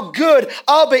seeing how good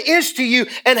Abba is to you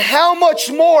and how much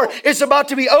more is about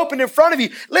to be opened in front of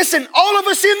you. Listen, all of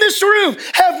us in this room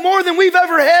have more than we've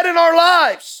ever had in our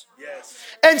lives. Yes.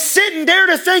 And sitting there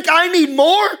to think I need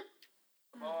more?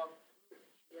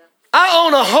 I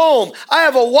own a home. I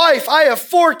have a wife. I have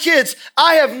 4 kids.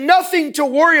 I have nothing to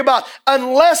worry about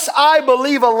unless I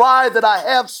believe a lie that I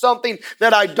have something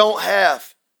that I don't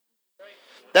have.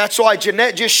 That's why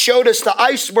Jeanette just showed us the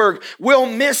iceberg. We'll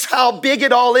miss how big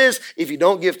it all is if you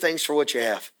don't give thanks for what you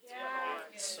have.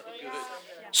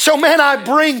 So man, I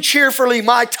bring cheerfully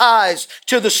my tithes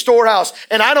to the storehouse.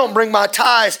 And I don't bring my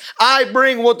tithes. I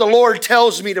bring what the Lord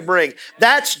tells me to bring.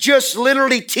 That's just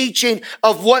literally teaching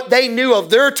of what they knew of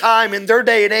their time and their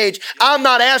day and age. I'm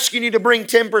not asking you to bring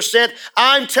 10%.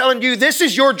 I'm telling you this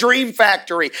is your dream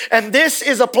factory. And this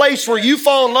is a place where you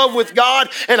fall in love with God.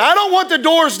 And I don't want the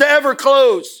doors to ever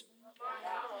close.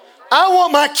 I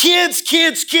want my kids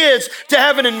to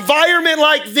have an environment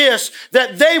like this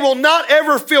that they will not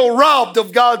ever feel robbed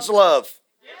of God's love.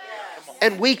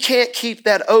 And we can't keep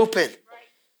that open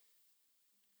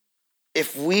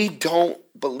if we don't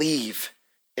believe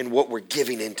in what we're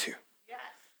giving into.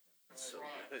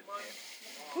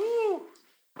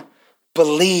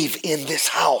 Believe in this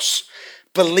house.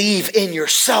 Believe in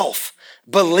yourself.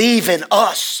 Believe in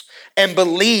us. And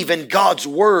believe in God's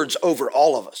words over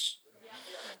all of us.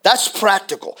 That's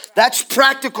practical. That's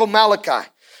practical Malachi.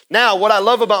 Now, what I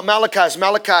love about Malachi is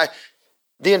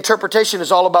the interpretation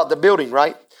is all about the building,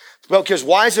 right? Well, because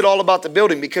why is it all about the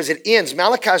building? Because it ends.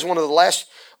 Malachi is one of the last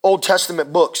Old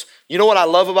Testament books. You know what I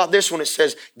love about this when it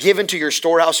says, give into your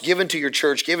storehouse, give into your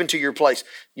church, give into your place.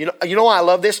 You know why I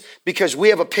love this? Because we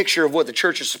have a picture of what the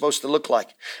church is supposed to look like.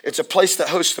 It's a place that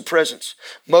hosts the presence.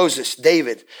 Moses,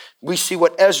 David, we see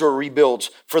what Ezra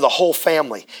rebuilds for the whole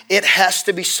family. It has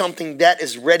to be something that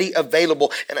is ready,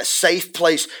 available, and a safe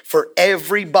place for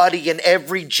everybody in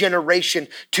every generation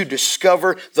to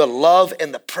discover the love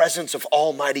and the presence of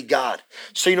Almighty God.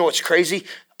 So you know what's crazy?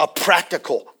 A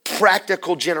practical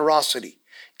generosity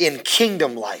in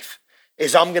kingdom life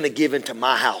is I'm going to give into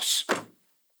my house.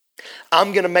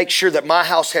 I'm going to make sure that my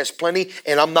house has plenty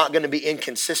and I'm not going to be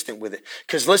inconsistent with it.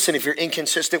 Because listen, if you're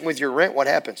inconsistent with your rent, what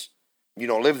happens? You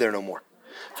don't live there no more.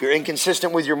 If you're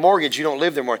inconsistent with your mortgage, you don't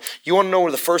live there more. You want to know one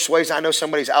of the first ways I know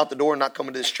somebody's out the door and not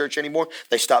coming to this church anymore?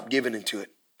 They stop giving into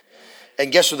it.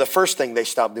 And guess what the first thing they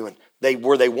stop doing?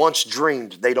 Where they once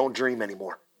dreamed, they don't dream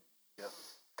anymore.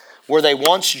 Where they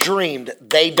once dreamed,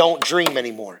 they don't dream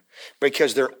anymore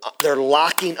because they're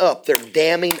locking up, they're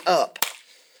damming up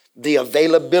the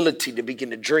availability to begin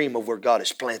to dream of where God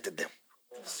has planted them.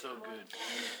 So good.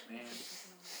 Man.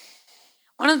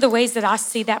 One of the ways that I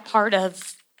see that part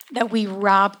of that we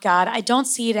rob God, I don't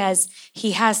see it as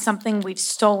he has something, we've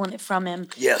stolen it from him.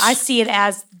 Yes. I see it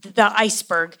as the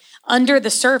iceberg. Under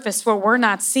the surface, what we're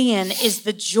not seeing is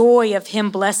the joy of him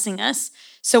blessing us.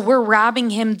 So we're robbing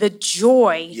him the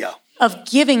joy of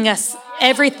giving us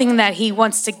everything that he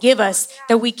wants to give us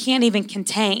that we can't even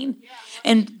contain.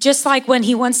 And just like when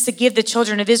he wants to give the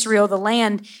children of Israel the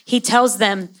land, he tells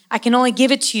them, I can only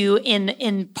give it to you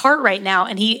in part right now.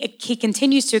 And he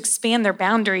continues to expand their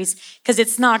boundaries because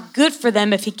it's not good for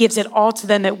them if he gives it all to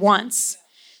them at once.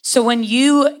 So when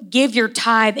you give your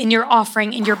tithe and your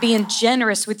offering and you're being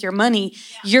generous with your money,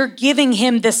 you're giving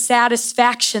him the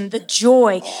satisfaction, the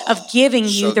joy of giving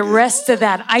you the rest of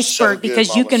that iceberg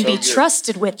because you can be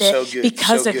trusted with it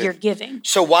because of your giving.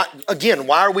 So why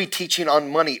are we teaching on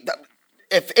money?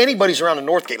 If anybody's around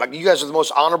the Northgate, like you guys are the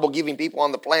most honorable giving people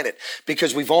on the planet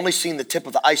because we've only seen the tip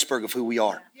of the iceberg of who we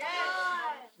are.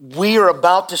 We are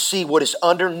about to see what is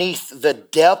underneath the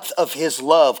depth of his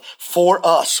love for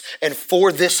us and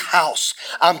for this house.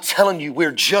 I'm telling you,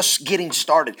 we're just getting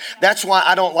started. That's why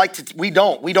I don't like to, we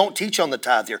don't teach on the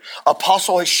tithe here.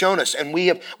 Apostle has shown us and we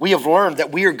have learned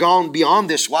that we are gone beyond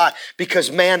this. Why?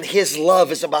 Because man, his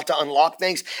love is about to unlock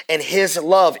things and his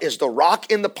love is the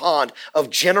rock in the pond of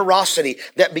generosity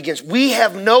that begins. We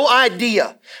have no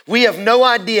idea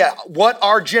what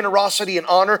our generosity and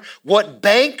honor, what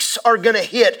banks are going to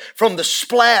hit from the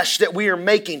splash that we are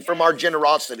making from our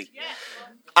generosity.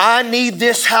 I need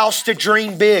this house to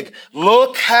dream big.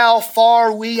 Look how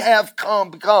far we have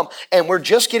come, and we're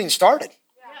just getting started.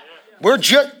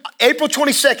 April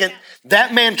 22nd,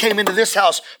 that man came into this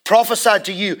house, prophesied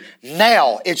to you.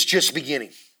 Now it's just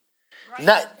beginning.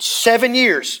 Not 7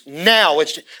 years. Now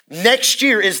next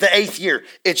year is the 8th year.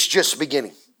 It's just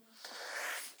beginning.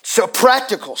 So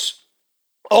practicals.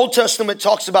 Old Testament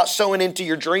talks about sowing into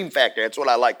your dream factory. That's what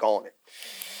I like calling it.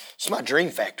 It's my dream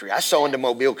factory. I sow into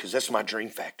Mobile because that's my dream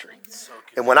factory.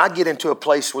 And when I get into a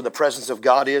place where the presence of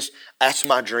God is, that's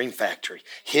my dream factory.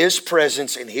 His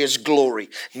presence and his glory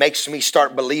makes me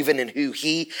start believing in who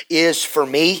he is for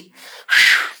me.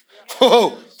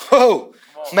 Whoa.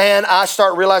 Man, I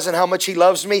start realizing how much he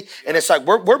loves me. And it's like,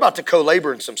 we're about to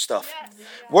co-labor in some stuff.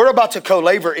 We're about to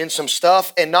co-labor in some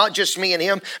stuff, and not just me and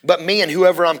him, but me and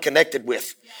whoever I'm connected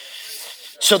with.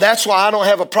 So that's why I don't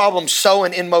have a problem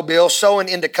sowing in Mobile, sowing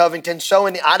into Covington,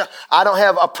 I don't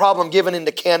have a problem giving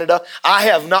into Canada. I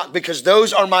have not, because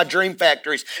those are my dream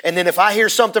factories. And then if I hear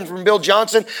something from Bill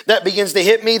Johnson that begins to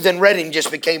hit me, then Redding just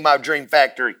became my dream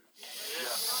factory.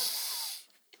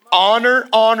 Honor,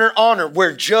 honor, honor.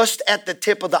 We're just at the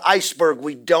tip of the iceberg.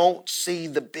 We don't see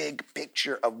the big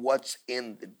picture of what's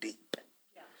in the deep.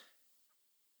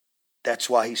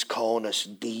 That's why he's calling us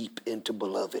deep into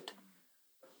beloved.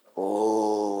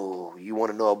 Oh, you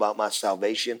want to know about my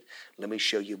salvation? Let me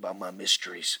show you about my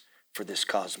mysteries for this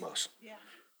cosmos. Yeah.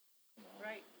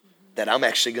 Right. That I'm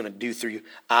actually going to do through you.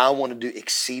 I want to do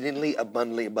exceedingly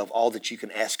abundantly above all that you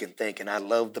can ask and think. And I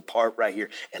love the part right here.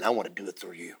 And I want to do it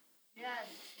through you. Yes.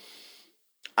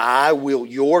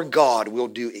 Your God will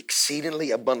do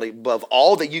exceedingly abundantly above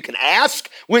all that you can ask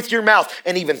with your mouth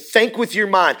and even think with your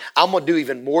mind. I'm going to do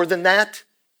even more than that.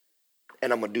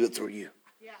 And I'm going to do it through you.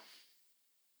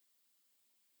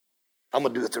 I'm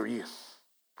going to do it through you.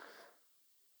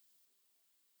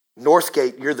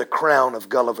 Northgate, you're the crown of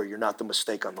Gulliver. You're not the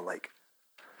mistake on the lake.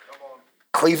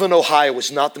 Cleveland, Ohio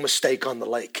is not the mistake on the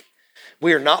lake.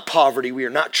 We are not poverty. We are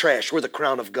not trash. We're the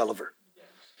crown of Gulliver.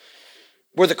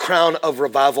 We're the crown of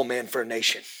revival man for a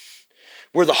nation.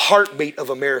 We're the heartbeat of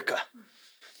America.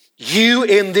 You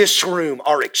in this room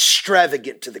are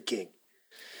extravagant to the King.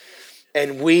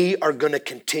 And we are going to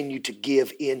continue to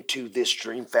give into this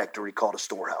dream factory called a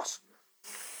storehouse.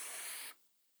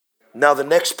 Now, the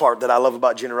next part that I love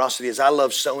about generosity is I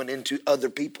love sowing into other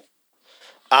people.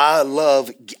 I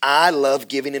love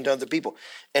giving into other people.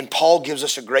 And Paul gives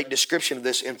us a great description of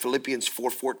this in Philippians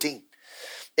 4:14.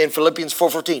 In Philippians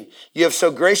 4:14, you have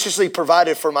so graciously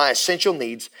provided for my essential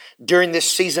needs during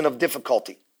this season of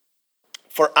difficulty.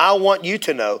 For I want you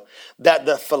to know that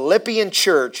the Philippian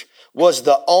church was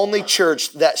the only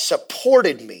church that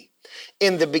supported me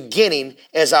in the beginning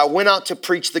as I went out to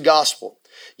preach the gospel.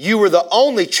 You were the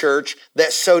only church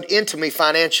that sowed into me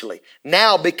financially.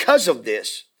 Now, because of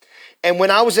this, and when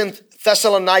I was in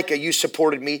Thessalonica, you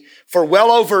supported me for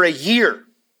well over a year.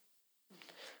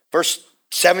 Verse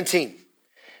 17.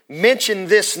 Mention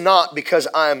this not because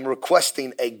I am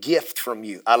requesting a gift from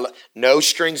you. No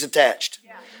strings attached.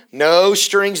 No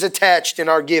strings attached in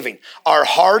our giving. Our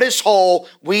heart is whole.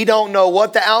 We don't know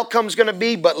what the outcome's going to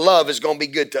be, but love is going to be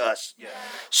good to us. Yeah.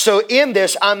 So in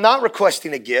this, I'm not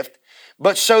requesting a gift,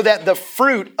 but so that the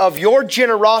fruit of your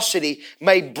generosity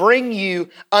may bring you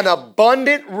an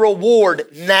abundant reward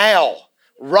now,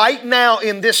 right now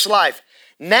in this life.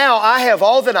 Now I have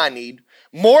all that I need,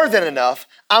 more than enough.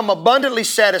 I'm abundantly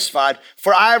satisfied,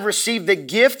 for I have received the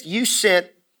gift you sent.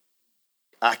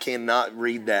 I cannot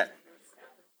read that.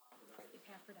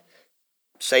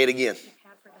 Say it again.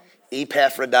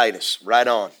 Epaphroditus. Right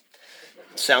on.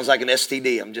 Sounds like an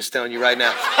STD. I'm just telling you right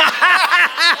now.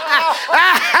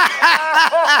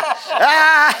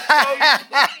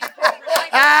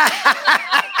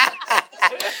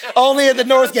 Only at the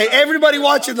Northgate. Everybody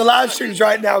watching the live streams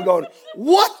right now going,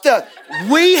 what the?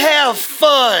 We have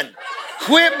fun.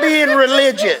 Quit being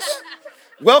religious.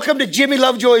 Welcome to Jimmy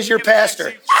Lovejoy as your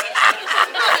pastor.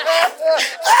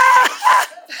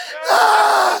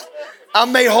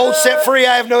 I'm made whole, set free.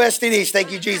 I have no STDs.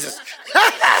 Thank you, Jesus.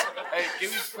 Hey,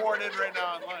 give me pouring in right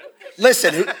now online.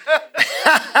 Listen,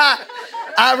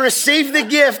 I received the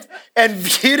gift and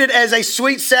viewed it as a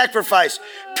sweet sacrifice,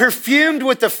 perfumed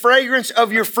with the fragrance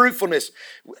of your fruitfulness.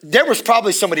 There was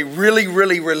probably somebody really,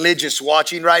 really religious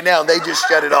watching right now, and they just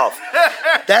shut it off.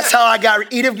 That's how I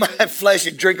got eat of my flesh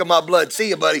and drink of my blood. See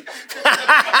you, buddy.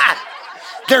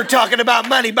 They're talking about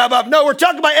money. Blah, blah. No, we're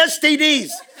talking about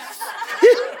STDs.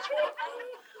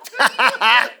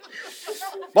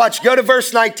 Watch, go to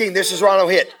verse 19. This is where I'll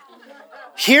hit.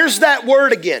 Here's that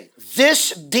word again.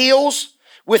 This deals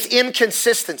with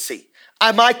inconsistency.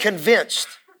 Am I convinced?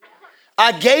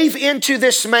 I gave into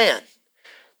this man.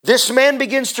 This man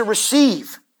begins to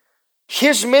receive.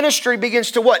 His ministry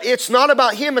begins to what? It's not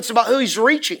about him. It's about who he's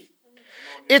reaching.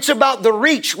 It's about the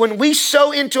reach. When we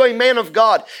sow into a man of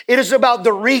God, it is about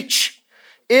the reach.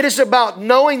 It is about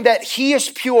knowing that he is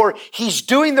pure, he's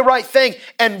doing the right thing,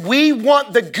 and we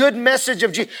want the good message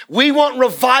of Jesus. We want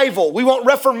revival. We want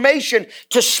reformation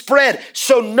to spread.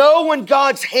 So know when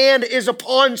God's hand is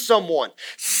upon someone.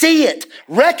 See it.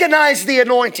 Recognize the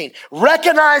anointing.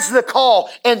 Recognize the call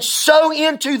and sow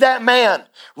into that man.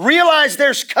 Realize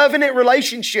there's covenant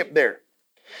relationship there.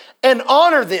 And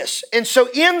honor this. And so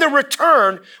in the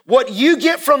return, what you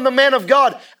get from the man of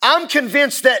God, I'm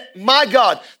convinced that my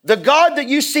God, the God that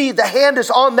you see, the hand is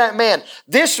on that man.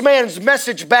 This man's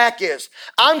message back is,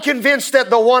 I'm convinced that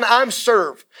the one I'm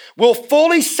served will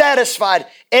fully satisfy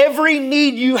every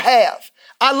need you have.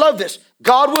 I love this.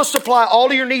 God will supply all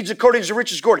of your needs according to his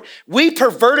riches glory. We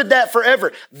perverted that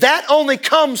forever. That only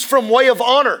comes from way of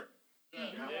honor.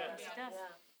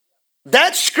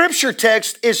 That scripture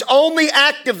text is only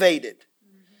activated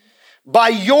by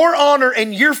your honor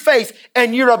and your faith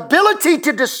and your ability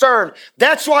to discern.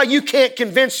 That's why you can't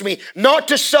convince me not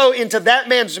to sow into that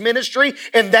man's ministry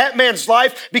and that man's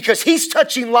life, because he's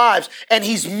touching lives and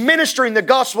he's ministering the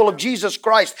gospel of Jesus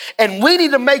Christ. And we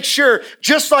need to make sure,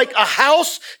 just like a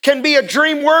house can be a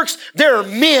dream works, there are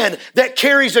men that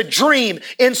carries a dream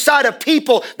inside of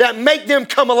people that make them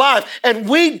come alive. And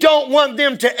we don't want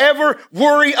them to ever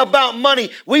worry about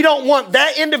money. We don't want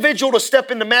that individual to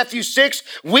step into Matthew 6.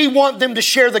 We want them to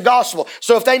share the gospel.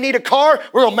 So if they need a car,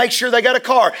 we're going to make sure they got a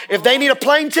car. If they need a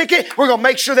plane ticket, we're going to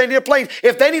make sure they need a plane.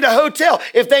 If they need a hotel,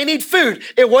 if they need food,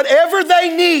 whatever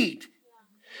they need,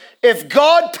 if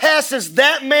God passes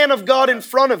that man of God in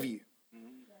front of you,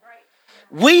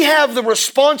 we have the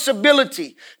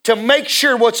responsibility to make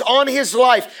sure what's on his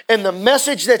life and the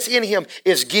message that's in him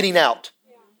is getting out,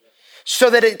 so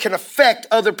that it can affect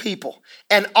other people.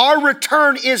 And our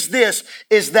return is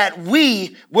that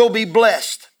we will be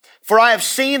blessed. For I have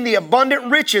seen the abundant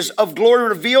riches of glory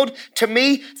revealed to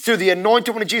me through the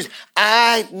anointed one of Jesus.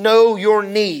 I know your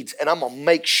needs, and I'm going to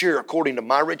make sure according to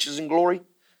my riches and glory.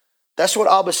 That's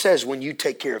what Abba says when you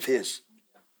take care of his.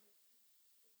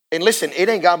 And listen, it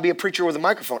ain't got to be a preacher with a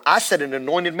microphone. I said an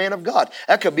anointed man of God.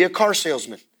 That could be a car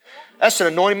salesman. That's an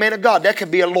anointed man of God. That could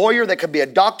be a lawyer. That could be a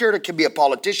doctor. That could be a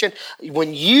politician.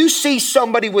 When you see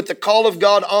somebody with the call of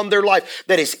God on their life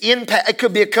that is impact, it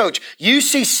could be a coach. You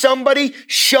see somebody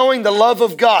showing the love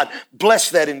of God.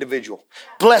 Bless that individual.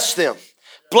 Bless them.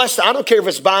 Bless them. I don't care if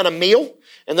it's buying a meal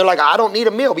and they're like, I don't need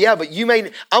a meal. Yeah, but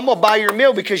I'm going to buy your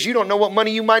meal because you don't know what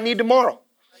money you might need tomorrow.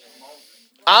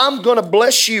 I'm going to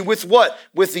bless you with what?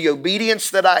 With the obedience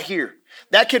that I hear.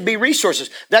 That could be resources.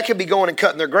 That could be going and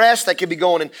cutting their grass. That could be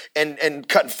going and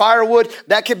cutting firewood.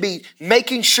 That could be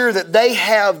making sure that they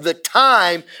have the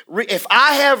time. If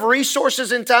I have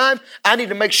resources and time, I need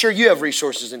to make sure you have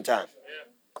resources and time.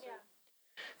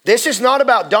 This is not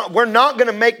about, we're not going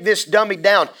to make this dummy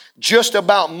down just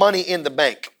about money in the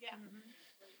bank.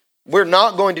 We're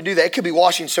not going to do that. It could be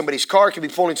washing somebody's car. It could be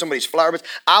folding somebody's flower beds.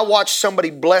 I watched somebody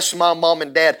bless my mom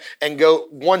and dad and go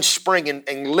one spring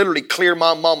and literally clear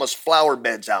my mama's flower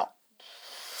beds out.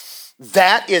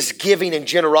 That is giving and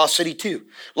generosity too.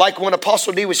 Like when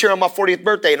Apostle D was here on my 40th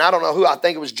birthday, and I don't know who, I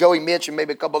think it was Joey Mitch and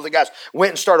maybe a couple other guys, went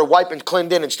and started wiping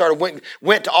Clendon and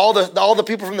went to all the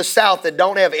people from the South that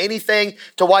don't have anything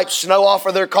to wipe snow off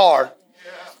of their car.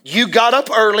 You got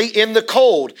up early in the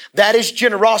cold. That is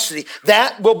generosity.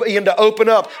 That will begin to open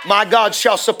up. My God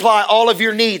shall supply all of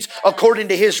your needs according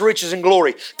to his riches and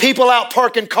glory. People out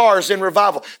parking cars in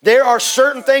revival. There are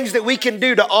certain things that we can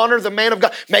do to honor the man of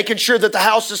God, making sure that the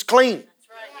house is clean.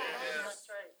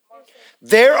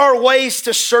 There are ways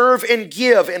to serve and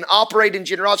give and operate in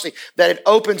generosity that it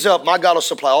opens up. My God will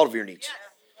supply all of your needs.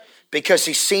 Because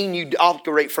he's seen you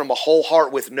operate from a whole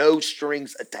heart with no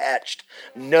strings attached.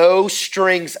 No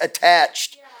strings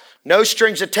attached. No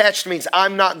strings attached means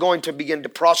I'm not going to begin to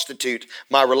prostitute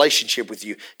my relationship with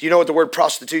you. Do you know what the word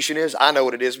prostitution is? I know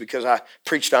what it is because I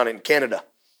preached on it in Canada.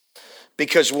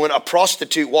 Because when a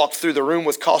prostitute walked through the room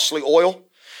with costly oil,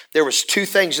 there was two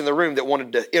things in the room that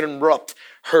wanted to interrupt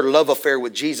her love affair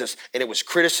with Jesus, and it was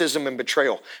criticism and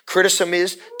betrayal. Criticism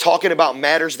is talking about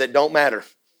matters that don't matter.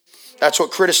 That's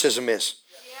what criticism is.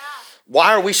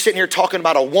 Why are we sitting here talking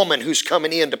about a woman who's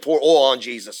coming in to pour oil on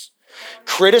Jesus?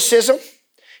 Criticism,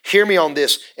 hear me on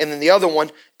this. And then the other one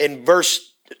in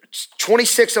verse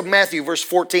 26 of Matthew, verse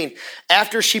 14.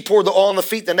 After she poured the oil on the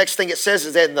feet, the next thing it says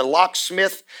is that the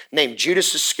locksmith named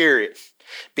Judas Iscariot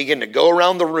began to go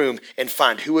around the room and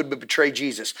find who would betray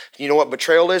Jesus. You know what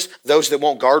betrayal is? Those that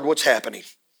won't guard what's happening.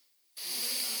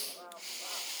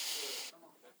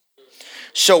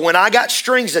 So when I got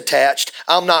strings attached,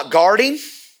 I'm not guarding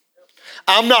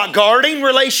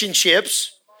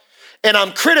relationships, and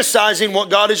I'm criticizing what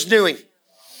God is doing.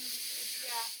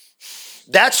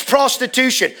 That's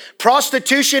prostitution.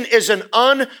 Prostitution is an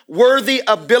unworthy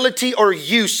ability or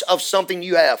use of something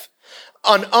you have.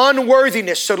 An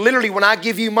unworthiness. So literally when I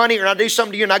give you money or I do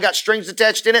something to you and I got strings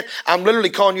attached in it, I'm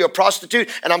literally calling you a prostitute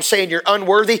and I'm saying you're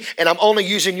unworthy and I'm only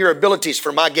using your abilities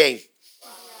for my gain.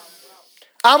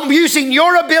 I'm using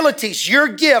your abilities, your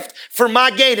gift for my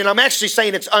gain, and I'm actually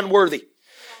saying it's unworthy.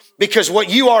 Because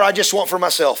what you are, I just want for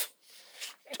myself.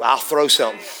 I'll throw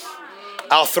something.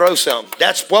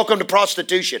 That's welcome to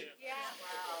prostitution.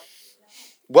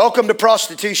 Welcome to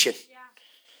prostitution.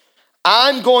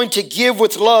 I'm going to give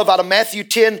with love out of Matthew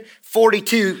 10,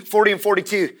 40 and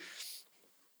 42.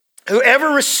 Whoever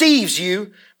receives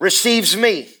you receives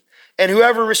me, and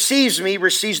whoever receives me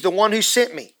receives the one who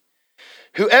sent me.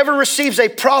 Whoever receives a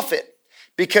prophet,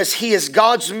 because he is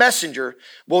God's messenger,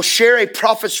 will share a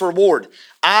prophet's reward.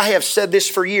 I have said this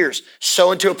for years.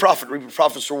 Sow into a prophet, reap a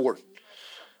prophet's reward.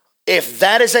 If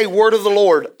that is a word of the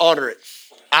Lord, honor it.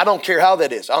 I don't care how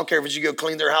that is. I don't care if it's you go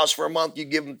clean their house for a month, you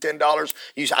give them $10,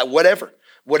 you say, whatever.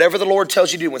 Whatever the Lord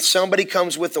tells you to do. When somebody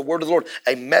comes with the word of the Lord,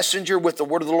 a messenger with the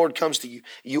word of the Lord comes to you,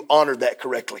 you honor that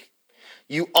correctly.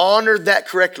 You honor that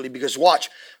correctly because watch,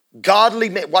 godly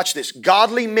men, watch this,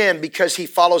 godly men, because he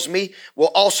follows me, will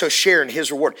also share in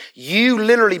his reward. You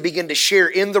literally begin to share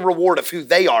in the reward of who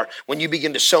they are when you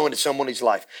begin to sow into someone's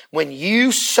life. When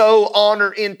you sow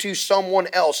honor into someone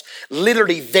else,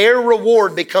 literally their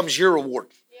reward becomes your reward.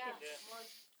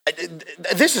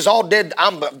 This is all dead.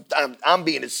 I'm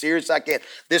being as serious as I can.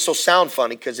 This will sound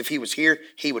funny because if he was here,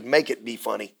 he would make it be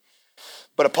funny.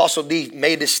 But Apostle D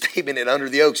made this statement in Under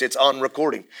the Oaks. It's on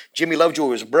recording. Jimmy Lovejoy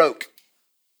was broke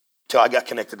till I got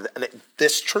connected to that. And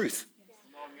this truth.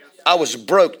 I was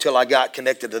broke till I got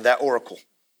connected to that oracle.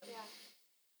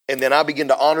 And then I began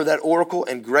to honor that oracle,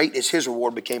 and great as his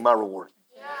reward became my reward.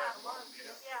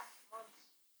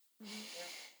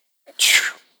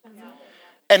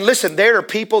 And listen, there are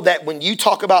people that when you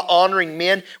talk about honoring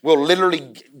men will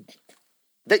literally,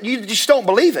 that you just don't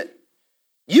believe it.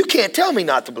 You can't tell me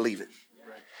not to believe it.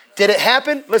 Did it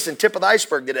happen? Listen, tip of the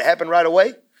iceberg. Did it happen right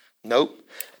away? Nope.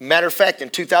 Matter of fact, in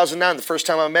 2009, the first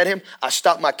time I met him, I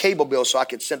stopped my cable bill so I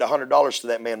could send $100 to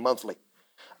that man monthly.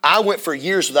 I went for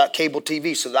years without cable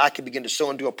TV so that I could begin to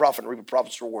sow into a prophet and reap a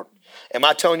prophet's reward. Am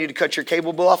I telling you to cut your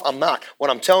cable bill off? I'm not.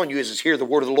 What I'm telling you is hear the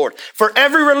word of the Lord. For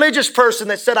every religious person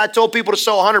that said I told people to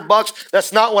sow $100,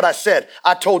 that's not what I said.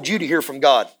 I told you to hear from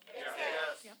God.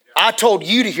 I told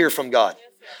you to hear from God.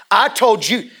 I told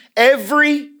you,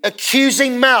 every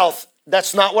accusing mouth,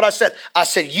 that's not what I said. I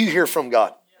said you hear from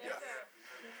God.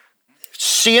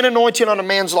 See an anointing on a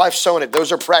man's life, sowing it.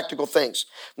 Those are practical things.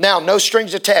 Now, no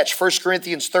strings attached. 1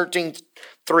 Corinthians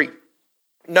 13:3.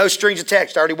 No strings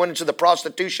attached. I already went into the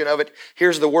prostitution of it.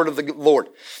 Here's the word of the Lord.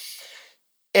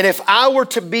 And if I were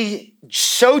to be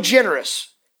so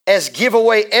generous as give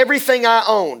away everything I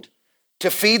owned to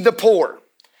feed the poor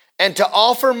and to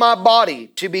offer my body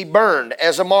to be burned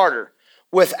as a martyr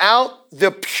without the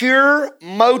pure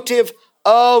motive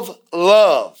of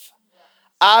love,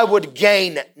 I would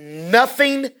gain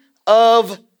nothing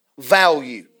of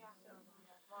value.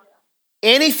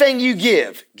 Anything you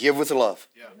give with love.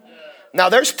 Now,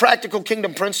 there's practical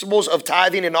kingdom principles of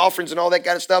tithing and offerings and all that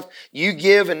kind of stuff. You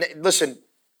give, and listen,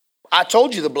 I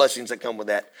told you the blessings that come with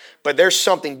that. But there's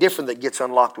something different that gets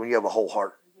unlocked when you have a whole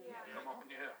heart.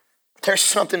 There's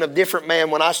something of different,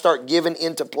 man, when I start giving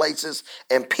into places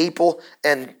and people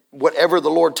and whatever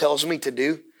the Lord tells me to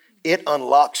do. It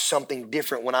unlocks something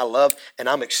different when I love, and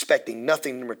I'm expecting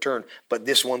nothing in return but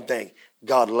this one thing.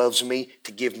 God loves me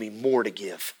to give me more to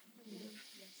give.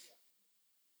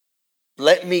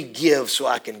 Let me give so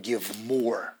I can give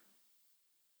more.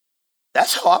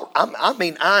 That's how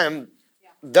I am.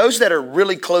 Those that are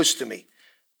really close to me,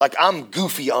 like I'm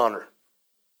goofy honor.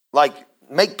 Like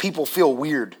make people feel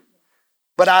weird.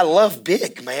 But I love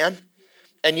big, man.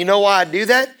 And you know why I do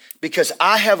that? Because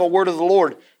I have a word of the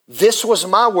Lord. This was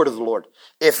my word of the Lord.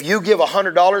 If you give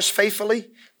 $100 faithfully,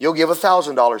 you'll give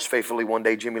 $1,000 faithfully one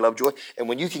day, Jimmy Lovejoy. And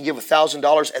when you can give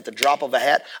 $1,000 at the drop of a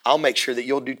hat, I'll make sure that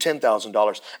you'll do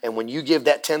 $10,000. And when you give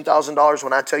that $10,000,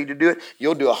 when I tell you to do it,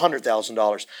 you'll do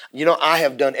 $100,000. You know, I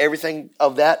have done everything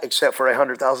of that except for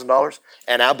 $100,000.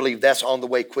 And I believe that's on the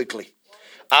way quickly.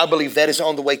 I believe that is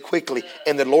on the way quickly.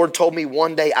 And the Lord told me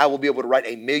one day I will be able to write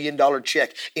 $1 million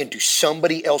check into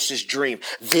somebody else's dream.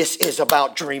 This is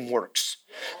about DreamWorks.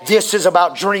 This is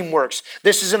about DreamWorks.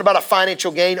 This isn't about a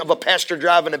financial gain of a pastor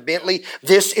driving a Bentley.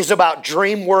 This is about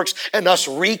DreamWorks and us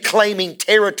reclaiming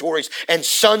territories and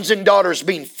sons and daughters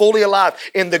being fully alive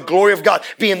in the glory of God,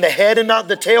 being the head and not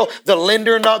the tail, the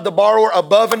lender and not the borrower,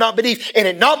 above and not beneath, and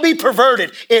it not be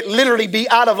perverted. It literally be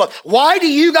out of love. Why do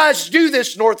you guys do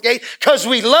this, Northgate? Because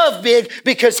we love big,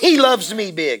 because he loves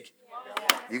me big.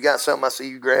 You got something I see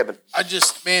you grabbing.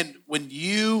 Man, when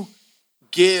you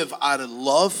give out of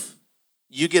love,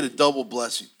 you get a double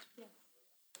blessing.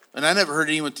 And I never heard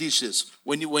anyone teach this.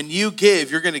 When you give,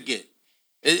 you're going to get.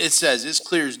 It says, it's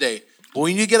clear as day. But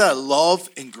when you get out of love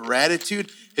and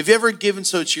gratitude, have you ever given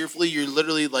so cheerfully, you're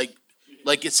literally like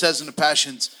it says in the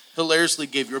Passions, hilariously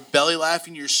give. You're belly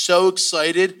laughing. You're so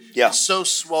excited. Yeah. So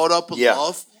swelled up with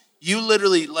love. You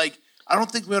literally, I don't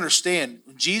think we understand.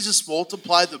 When Jesus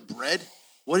multiplied the bread,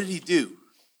 what did he do?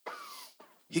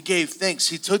 he gave thanks.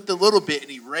 He took the little bit and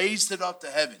he raised it up to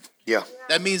heaven. Yeah.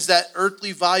 That means that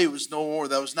earthly value was no more.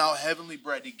 That was now heavenly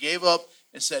bread. He gave up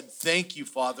and said, thank you,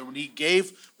 Father. When he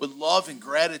gave with love and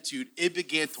gratitude, it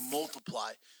began to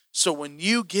multiply. So when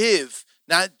you give,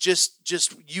 not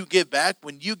just you give back,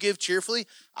 when you give cheerfully,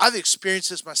 I've experienced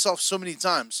this myself so many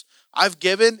times. I've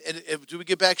given, and do we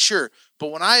give back? Sure.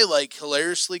 But when I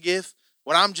hilariously give,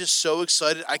 when I'm just so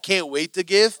excited, I can't wait to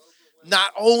give,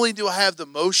 not only do I have the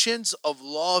emotions of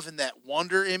love and that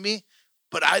wonder in me,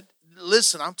 but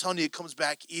I'm telling you, it comes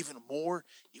back even more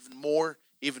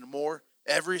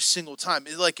every single time.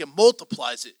 It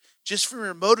multiplies it just from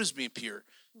your motives being pure.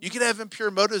 You can have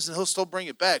impure motives and he'll still bring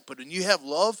it back. But when you have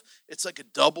love, it's like a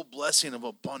double blessing of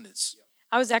abundance.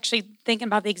 I was actually thinking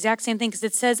about the exact same thing because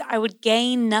it says I would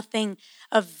gain nothing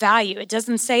of value. It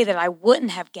doesn't say that I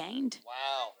wouldn't have gained.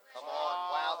 Wow. Come on.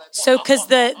 Wow. So because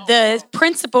the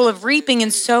principle of reaping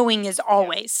and sowing is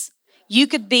always. You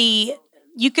could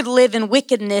live in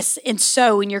wickedness and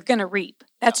sow and you're going to reap.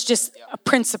 That's just a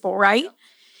principle, right?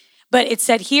 But it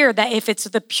said here that if it's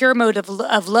the pure motive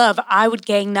of love, I would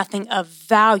gain nothing of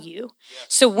value.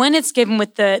 So when it's given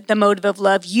with the motive of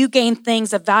love, you gain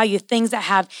things of value, things that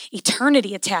have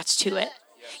eternity attached to it.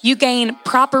 You gain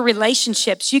proper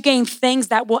relationships. You gain things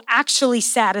that will actually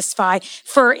satisfy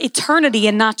for eternity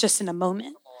and not just in a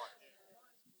moment.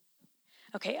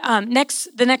 Okay,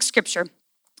 the next scripture,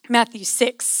 Matthew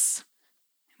 6.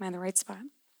 Am I in the right spot?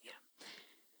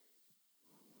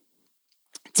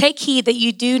 Take heed that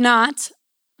you do not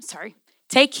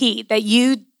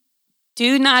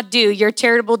do your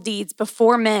charitable deeds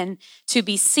before men to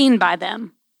be seen by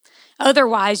them.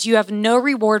 Otherwise, you have no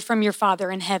reward from your Father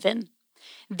in heaven.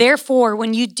 Therefore,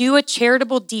 when you do a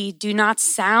charitable deed, do not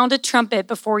sound a trumpet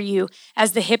before you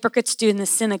as the hypocrites do in the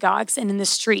synagogues and in the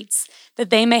streets, that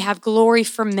they may have glory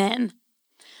from men.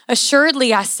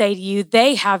 Assuredly, I say to you,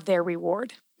 they have their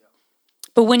reward.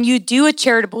 But when you do a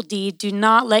charitable deed, do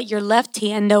not let your left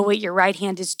hand know what your right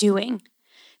hand is doing,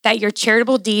 that your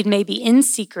charitable deed may be in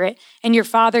secret, and your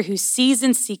Father who sees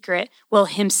in secret will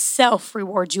himself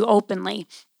reward you openly.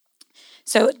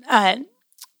 So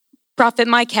Prophet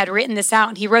Mike had written this out,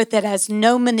 and he wrote that as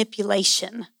no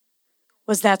manipulation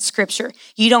was that scripture.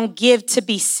 You don't give to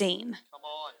be seen.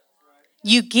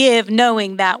 You give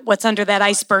knowing that what's under that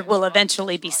iceberg will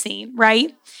eventually be seen,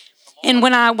 right? And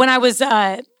when I was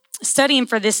studying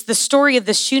for this, the story of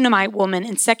the Shunammite woman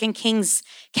in 2 Kings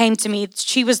came to me.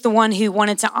 She was the one who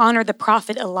wanted to honor the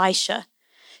prophet Elisha.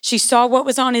 She saw what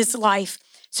was on his life.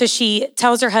 So she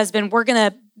tells her husband, we're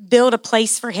going to build a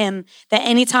place for him that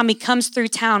anytime he comes through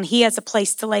town, he has a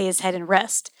place to lay his head and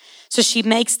rest. So she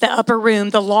makes the upper room,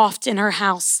 the loft in her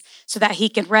house so that he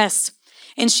can rest.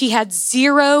 And she had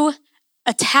zero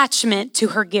attachment to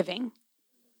her giving.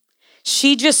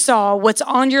 She just saw what's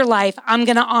on your life. I'm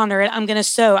going to honor it. I'm going to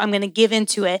sow. I'm going to give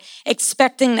into it,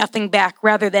 expecting nothing back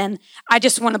rather than I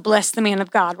just want to bless the man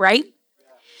of God, right?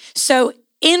 So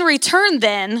in return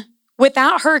then,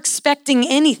 without her expecting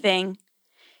anything,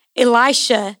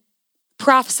 Elisha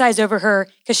prophesies over her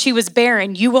because she was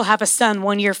barren. You will have a son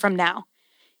 1 year from now.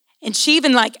 And she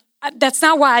even that's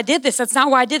not why I did this. That's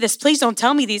not why I did this. Please don't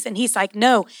tell me these. And he's like,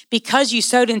 no, because you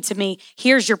sowed into me,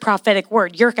 here's your prophetic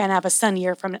word. You're going to have a son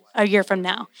a year from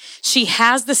now. She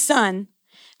has the son.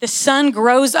 The son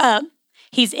grows up.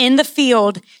 He's in the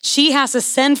field. She has to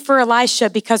send for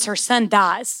Elisha because her son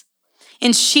dies.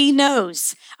 And she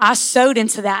knows I sowed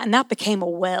into that and that became a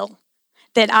well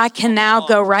that I can now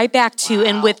go right back to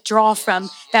and withdraw from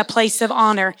that place of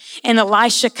honor. And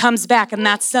Elisha comes back and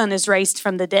that son is raised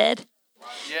from the dead.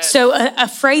 So a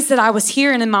phrase that I was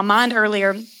hearing in my mind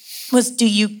earlier was, do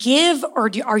you give or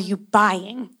are you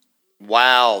buying?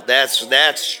 Wow, that's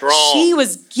strong. She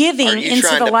was giving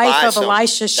into the life of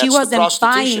Elisha. She wasn't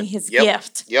buying his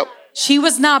gift. Yep. She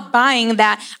was not buying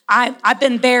that. I've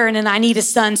been barren and I need a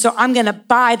son, so I'm going to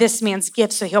buy this man's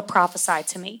gift so he'll prophesy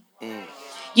to me.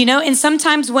 You know, and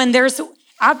sometimes when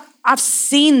I've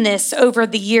seen this over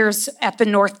the years at the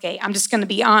Northgate. I'm just going to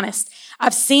be honest.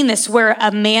 I've seen this where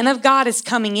a man of God is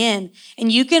coming in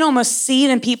and you can almost see it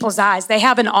in people's eyes. They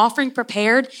have an offering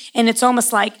prepared and it's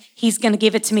almost like he's going to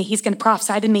give it to me. He's going to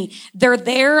prophesy to me. They're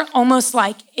there almost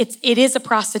like it is a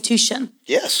prostitution.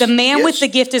 Yes. The man with the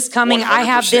gift is coming. 100%. I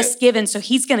have this given, so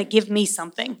he's going to give me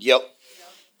something. Yep.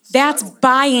 That's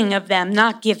buying of them,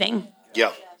 not giving.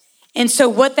 Yep. And so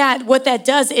what that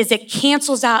does is it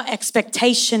cancels out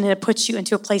expectation and it puts you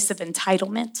into a place of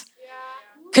entitlement.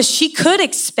 Because she could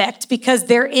expect, because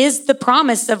there is the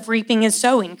promise of reaping and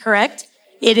sowing, correct?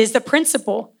 It is the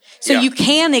principle. So you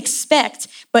can expect,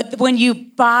 but when you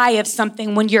buy of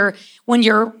something, when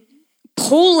you're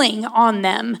pulling on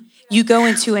them, you go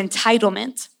into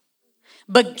entitlement.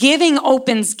 But giving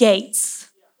opens gates.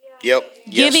 Yep.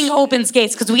 Giving opens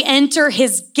gates because we enter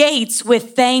his gates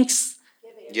with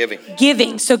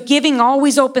thanksgiving. So giving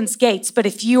always opens gates. But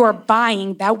if you are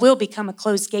buying, that will become a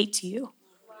closed gate to you.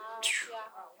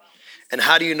 And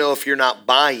how do you know if you're not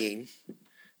buying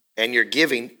and you're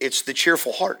giving? It's the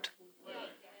cheerful heart.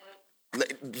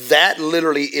 That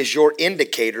literally is your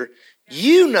indicator.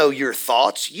 You know your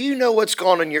thoughts. You know what's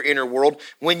going on in your inner world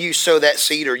when you sow that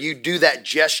seed or you do that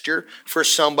gesture for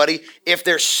somebody. If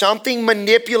there's something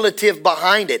manipulative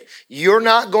behind it, you're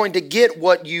not going to get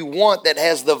what you want that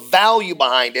has the value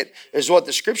behind it, is what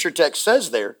the scripture text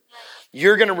says there.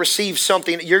 You're going to receive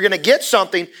something. You're going to get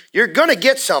something. You're going to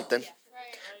get something,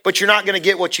 but you're not going to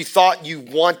get what you thought you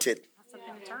wanted.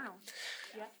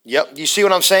 Yep. You see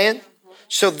what I'm saying?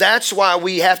 So that's why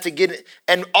we have to get it.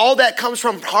 And all that comes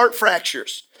from heart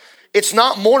fractures. It's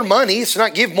not more money. It's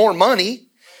not give more money.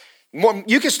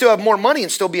 You can still have more money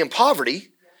and still be in poverty.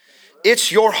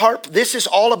 It's your heart. This is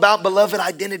all about beloved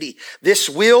identity. This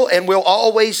will and will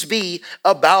always be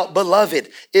about beloved.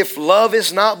 If love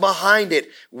is not behind it,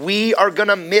 we are going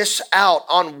to miss out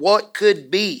on what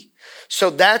could be. So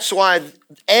that's why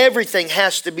everything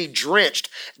has to be drenched.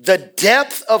 The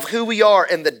depth of who we are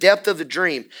and the depth of the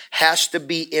dream has to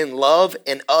be in love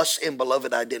and us in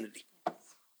beloved identity.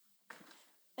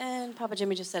 And Papa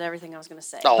Jimmy just said everything I was going to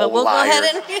say. Oh, but we'll liar. go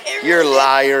ahead and... You're a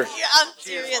liar. Yeah, I'm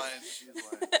serious.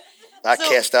 I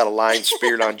cast out a lying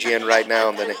spirit on Jen right now.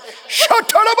 And then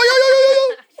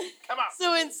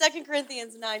So in 2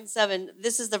 Corinthians 9:7,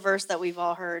 this is the verse that we've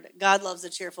all heard. God loves a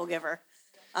cheerful giver.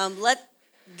 Let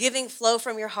giving flow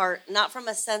from your heart, not from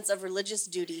a sense of religious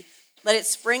duty. Let it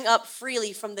spring up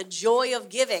freely from the joy of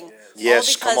giving. Yes,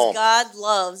 all because come on. God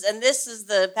loves, and this is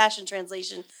the Passion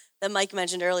Translation that Mike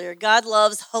mentioned earlier. God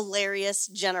loves hilarious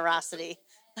generosity.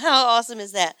 How awesome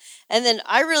is that? And then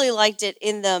I really liked it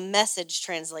in the Message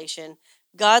translation.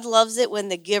 God loves it when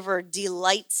the giver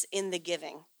delights in the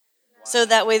giving. So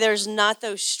that way there's not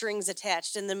those strings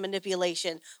attached and the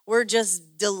manipulation. We're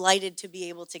just delighted to be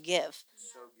able to give.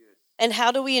 And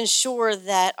how do we ensure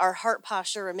that our heart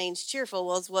posture remains cheerful?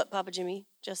 Well, it's what Papa Jimmy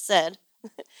just said.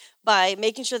 By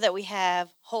making sure that we have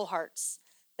whole hearts,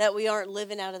 that we aren't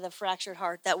living out of the fractured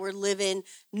heart, that we're living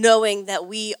knowing that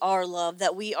we are loved,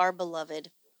 that we are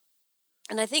beloved.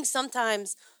 And I think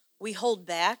sometimes we hold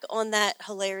back on that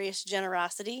hilarious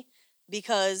generosity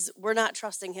because we're not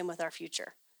trusting him with our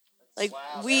future. Like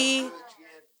we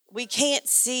can't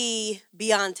see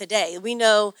beyond today. We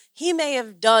know he may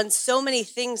have done so many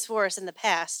things for us in the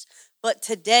past, but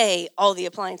today all the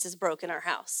appliances broke in our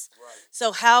house. Right.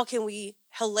 So how can we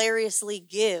hilariously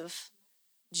give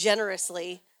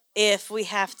generously if we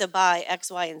have to buy X,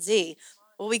 Y, and Z?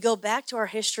 Well, we go back to our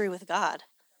history with God.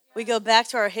 We go back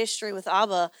to our history with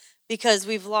Abba because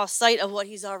we've lost sight of what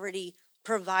he's already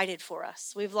provided for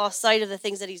us. We've lost sight of the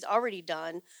things that he's already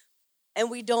done, and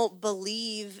we don't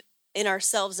believe in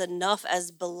ourselves enough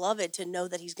as beloved to know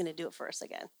that he's going to do it for us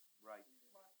again. Right.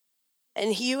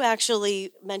 And you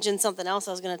actually mentioned something else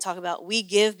I was going to talk about. We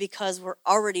give because we're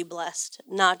already blessed,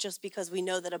 not just because we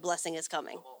know that a blessing is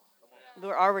coming.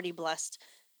 We're already blessed.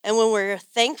 And when we're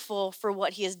thankful for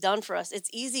what he has done for us, it's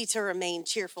easy to remain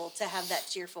cheerful, to have that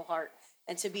cheerful heart,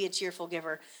 and to be a cheerful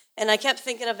giver. And I kept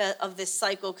thinking of this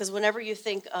cycle, because whenever you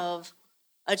think of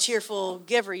a cheerful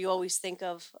giver, you always think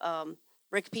of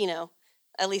Rick Pino.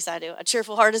 At least I do. A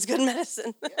cheerful heart is good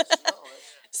medicine.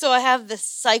 So I have this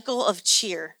cycle of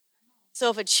cheer.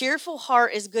 So if a cheerful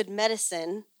heart is good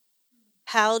medicine,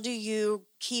 how do you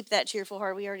keep that cheerful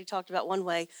heart? We already talked about one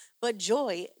way, but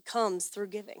joy comes through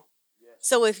giving.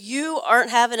 So if you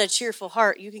aren't having a cheerful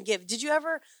heart, you can give. Did you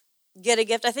ever get a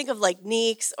gift? I think of like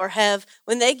Neeks or Hev.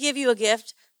 When they give you a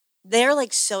gift, they're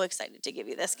like so excited to give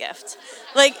you this gift.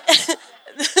 Like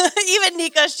even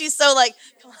Nika, she's so like,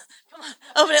 come on,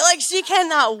 open it. Like she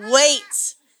cannot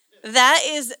wait. That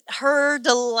is her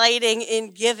delighting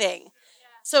in giving.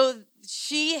 So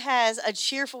she has a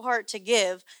cheerful heart to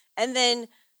give, and then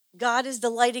God is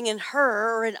delighting in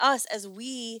her or in us as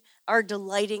we are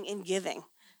delighting in giving.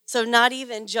 So not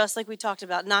even just like we talked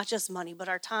about, not just money, but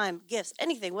our time, gifts,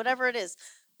 anything, whatever it is.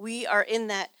 We are in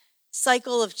that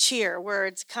cycle of cheer where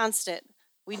it's constant.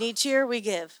 We need cheer, we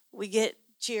give. We get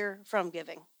cheer from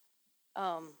giving.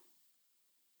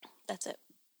 That's it.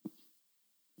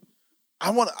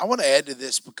 I want to add to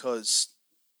this because,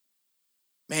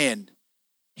 man,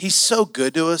 he's so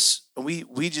good to us, and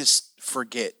we just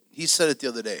forget. He said it the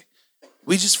other day.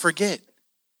 We just forget.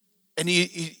 And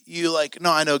you like,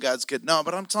 no, I know God's good. No,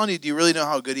 but I'm telling you, do you really know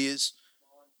how good he is?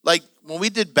 Like when we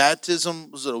did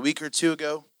baptism, was it a week or two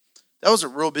ago? That was a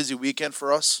real busy weekend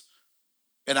for us.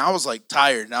 And I was like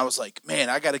tired. And I was like, man,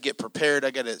 I got to get prepared.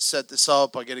 I got to set this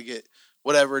up. I got to get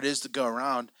whatever it is to go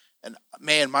around. And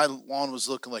man, my lawn was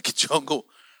looking like a jungle.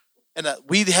 And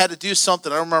we had to do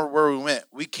something. I don't remember where we went.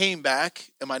 We came back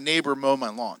and my neighbor mowed my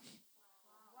lawn.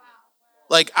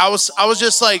 Like I was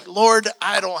just like, Lord,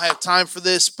 I don't have time for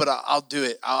this, but I'll do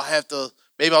it. I'll have to,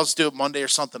 maybe I'll just do it Monday or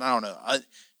something. I don't know.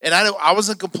 I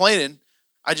wasn't complaining.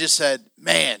 I just said,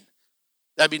 man,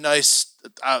 that'd be nice.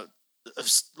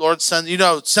 Lord, send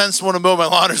someone to mow my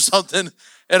lawn or something,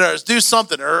 and do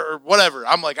something or whatever.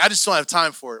 I'm like, I just don't have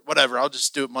time for it. Whatever, I'll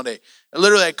just do it Monday. And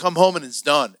literally, I come home and it's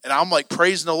done. And I'm like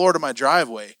praising the Lord in my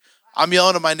driveway. I'm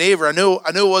yelling at my neighbor. I knew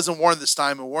it wasn't Warren this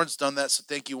time, and Warren's done that, so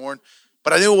thank you, Warren.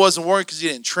 But I knew it wasn't Warren because he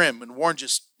didn't trim, and Warren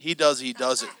he does it.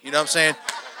 You know what I'm saying?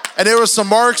 And there were some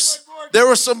marks. There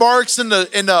were some marks in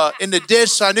the ditch,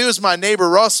 so I knew it was my neighbor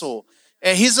Russell.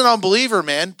 And he's an unbeliever,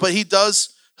 man, but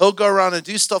he'll go around and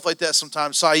do stuff like that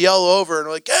sometimes. So I yell over and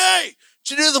I'm like, hey,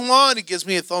 did you do the lawn? He gives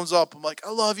me a thumbs up. I'm like, I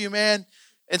love you, man.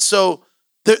 And so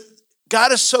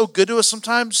God is so good to us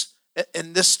sometimes.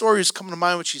 And this story is coming to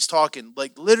mind when she's talking.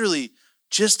 Like literally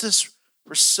just this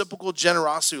reciprocal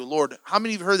generosity of the Lord. How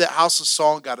many of you have heard that House of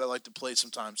Song God I like to play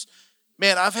sometimes?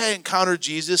 Man, I've had encountered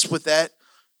Jesus with that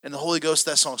and the Holy Ghost,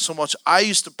 that song so much. I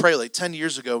used to pray like 10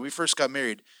 years ago. We first got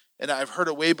married. And I've heard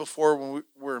it way before when we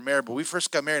were married. But we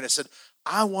first got married. I said,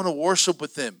 I want to worship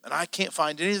with them. And I can't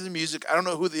find any of the music. I don't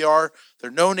know who they are.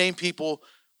 They're no-name people.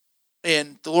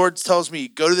 And the Lord tells me,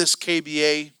 go to this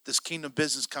KBA, this Kingdom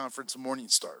Business Conference in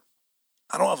Morningstar.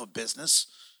 I don't have a business.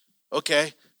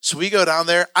 Okay. So we go down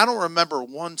there. I don't remember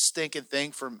one stinking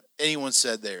thing from anyone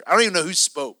said there. I don't even know who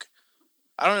spoke.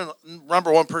 I don't even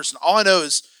remember one person. All I know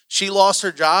is she lost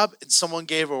her job and someone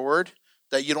gave her a word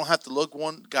that you don't have to look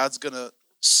one. God's going to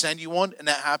send you one. And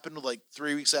that happened like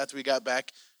 3 weeks after we got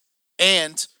back.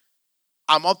 And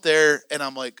I'm up there and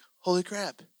I'm like, holy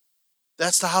crap.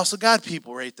 That's the House of God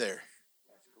people right there.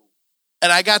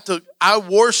 And I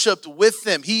worshiped with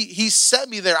them. He set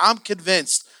me there. I'm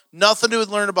convinced. Nothing to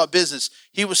learn about business.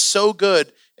 He was so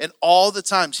good. And all the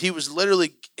times he was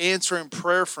literally answering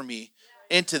prayer for me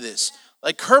into this.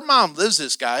 Like her mom lives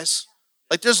this, guys.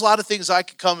 Like there's a lot of things I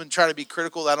could come and try to be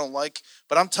critical that I don't like.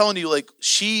 But I'm telling you, like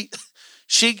she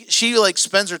like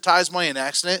spends her tithes money in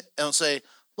accident and will say,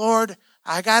 Lord,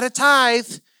 I got a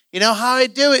tithe. You know how I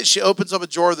do it? She opens up a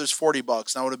drawer, there's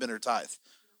 $40. That would have been her tithe.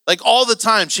 Like all the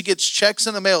time, she gets checks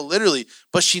in the mail, literally,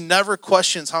 but she never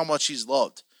questions how much she's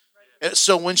loved.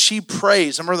 So when she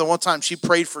prays, I remember the one time she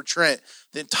prayed for Trent,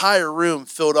 the entire room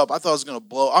filled up. I thought I was going to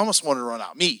blow. I almost wanted to run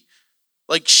out. Me.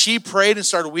 Like she prayed and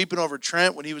started weeping over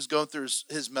Trent when he was going through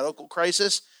his medical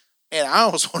crisis. And I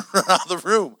almost wanted to run out of the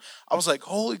room. I was like,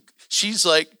 she's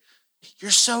like,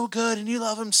 you're so good and you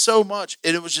love him so much.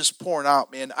 And it was just pouring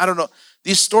out, man. I don't know.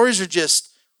 These stories are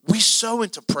just, we sow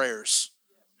into prayers.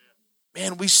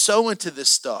 Man, we sow into this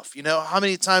stuff. You know, how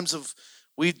many times have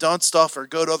we done stuff or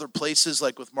go to other places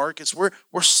like with Marcus? We're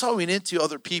sowing into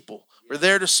other people. We're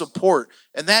there to support.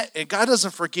 And God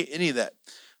doesn't forget any of that.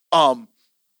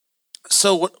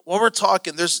 So what we're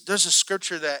talking, there's a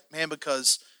scripture that, man,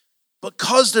 because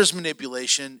there's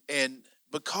manipulation and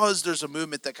because there's a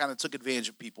movement that kind of took advantage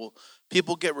of people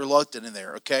get reluctant in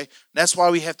there, okay? And that's why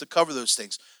we have to cover those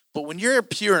things. But when you're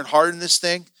pure in heart in this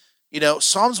thing, you know,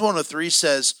 Psalms 103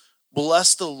 says,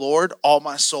 bless the Lord, all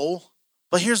my soul.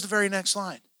 But here's the very next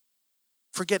line.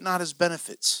 Forget not his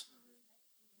benefits.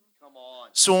 Come on.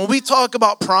 So when we talk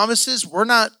about promises, we're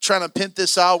not trying to pimp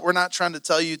this out. We're not trying to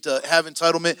tell you to have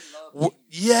entitlement.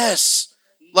 Yes.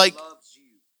 Like,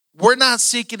 we're not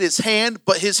seeking his hand,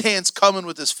 but his hand's coming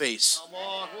with his face.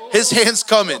 His hand's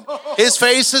coming. His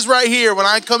face is right here. When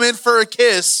I come in for a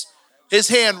kiss, his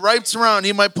hand wraps around.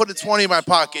 He might put a 20 in my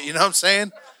pocket. You know what I'm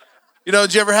saying? You know,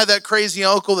 did you ever have that crazy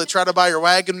uncle that tried to buy your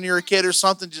wagon when you were a kid or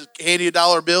something, just hand you a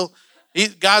 $1 bill?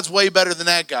 God's way better than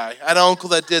that guy. I had an uncle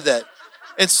that did that.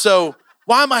 And so,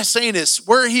 why am I saying this?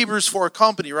 We're Hebrews 4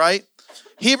 company, right?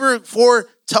 Hebrews 4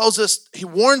 tells us, he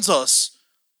warns us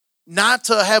not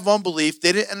to have unbelief.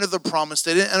 They didn't enter the promise.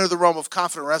 They didn't enter the realm of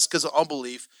confident rest because of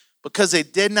unbelief, because they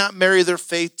did not marry their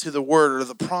faith to the word or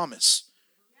the promise.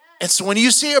 And so when you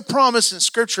see a promise in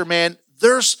Scripture, man,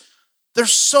 there's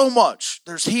so much.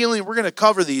 There's healing. We're going to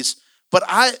cover these. But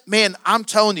I'm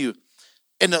telling you,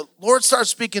 and the Lord started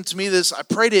speaking to me this. I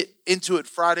prayed it into it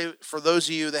Friday for those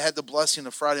of you that had the blessing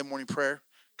of Friday morning prayer,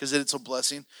 because it's a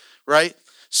blessing, right?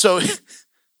 So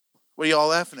what are y'all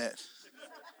laughing at?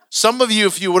 Some of you,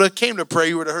 if you would have came to pray,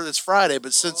 you would have heard this Friday.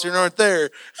 But since you aren't there,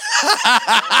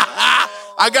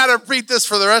 I got to repeat this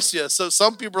for the rest of you. So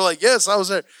some people are like, yes, I was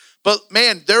there. But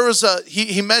man, there was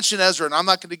he mentioned Ezra, and I'm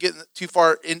not going to get too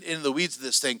far into the weeds of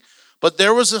this thing. But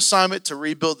there was an assignment to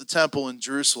rebuild the temple in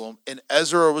Jerusalem, and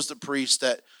Ezra was the priest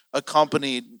that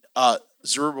accompanied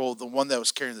Zerubbabel, the one that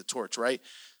was carrying the torch, right?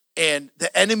 And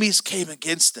the enemies came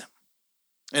against him.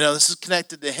 This is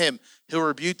connected to him. He'll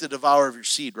rebuke the devourer of your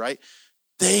seed, right?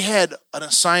 They had an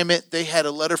assignment. They had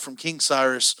a letter from King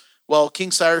Cyrus. Well,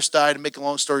 King Cyrus died, and make a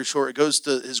long story short, it goes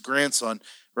to his grandson,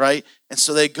 right? And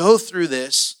so they go through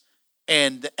this,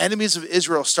 and the enemies of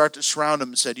Israel start to surround them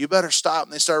and said, you better stop.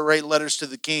 And they start writing letters to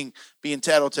the king, being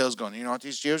tattletales, going, you know what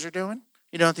these Jews are doing?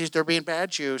 You know what they're being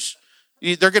bad Jews.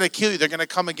 They're going to kill you. They're going to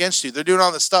come against you. They're doing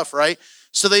all this stuff, right?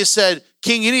 So they said,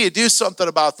 King, you need to do something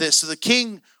about this. So the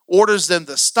king orders them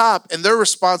to stop, and their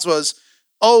response was,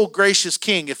 oh, gracious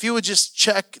king, if you would just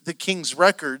check the king's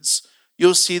records,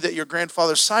 you'll see that your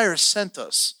grandfather Cyrus sent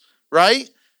us, right?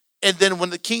 And then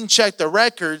when the king checked the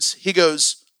records, he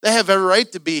goes, they have every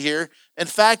right to be here. In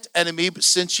fact, enemy, but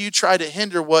since you try to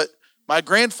hinder what my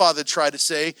grandfather tried to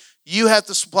say, you have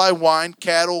to supply wine,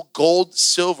 cattle, gold,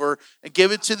 silver, and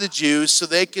give it to the Jews so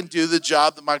they can do the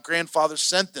job that my grandfather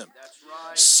sent them.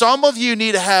 Some of you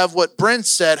need to have what Brent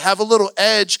said, have a little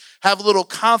edge, have a little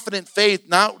confident faith.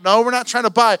 No, we're not trying to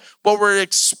buy, but we're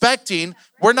expecting.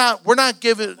 We're not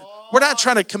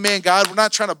trying to command God. We're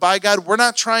not trying to buy God. We're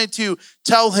not trying to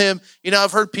tell him,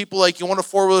 I've heard people like, you want a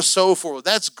four-wheeler, sow a four-wheeler.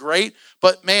 That's great.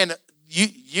 But man,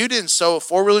 you didn't sow a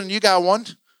four-wheeler and you got one.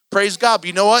 Praise God. But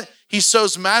you know what? He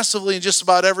sows massively in just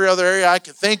about every other area I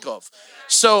can think of.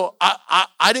 So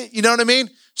I didn't, you know what I mean?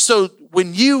 So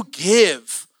when you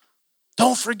give,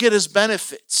 don't forget his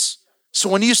benefits. So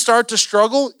when you start to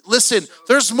struggle, listen,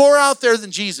 there's more out there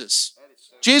than Jesus.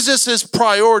 Jesus is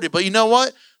priority. But you know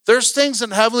what? There's things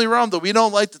in the heavenly realm that we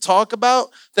don't like to talk about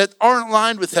that aren't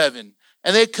aligned with heaven.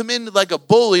 And they come in like a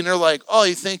bully and they're like, oh,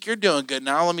 you think you're doing good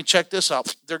now? Let me check this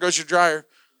out. There goes your dryer.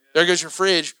 There goes your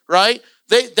fridge, right?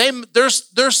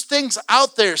 There's things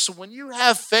out there. So when you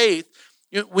have faith,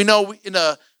 we know in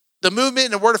the movement,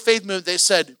 in the Word of Faith movement, they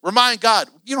said, remind God.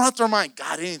 You don't have to remind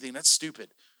God anything. That's stupid.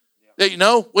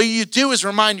 What you do is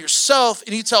remind yourself,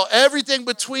 and you tell everything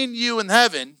between you and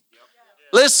heaven,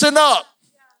 listen up.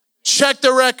 Check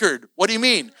the record. What do you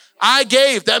mean? I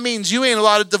gave. That means you ain't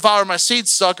allowed to devour my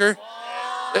seeds, sucker.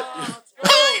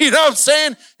 You know what I'm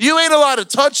saying? You ain't allowed to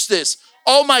touch this.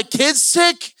 Oh, my kid's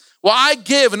sick? Well, I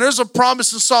give. And there's a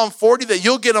promise in Psalm 40 that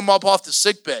you'll get them up off the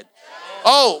sick bed.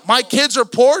 Oh, my kids are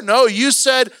poor? No, you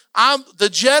said I'm the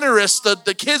generous.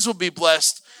 The kids will be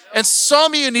blessed. And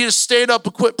some of you need to stand up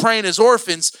and quit praying as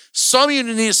orphans. Some of you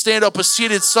need to stand up as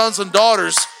seated sons and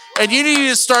daughters. And you need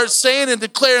to start saying and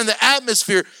declaring the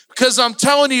atmosphere, because I'm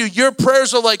telling you, your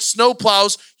prayers are like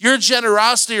snowplows. Your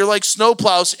generosity are like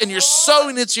snowplows, and you're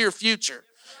sowing into your future.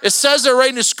 It says it right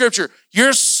in the scripture.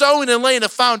 You're sowing and laying a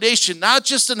foundation, not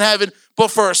just in heaven, but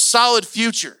for a solid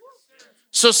future.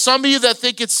 So some of you that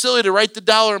think it's silly to write the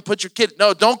dollar and put your kid,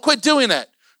 no, don't quit doing that.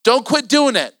 Don't quit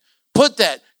doing that. Put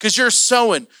that, because you're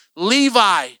sowing.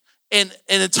 Levi and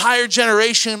an entire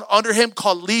generation under him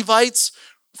called Levites,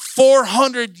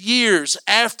 400 years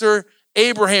after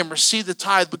Abraham received the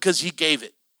tithe because he gave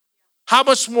it. How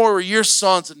much more are your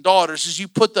sons and daughters as you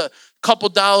put the couple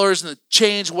dollars and the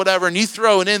change, whatever, and you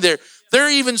throw it in there? They're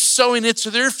even sowing it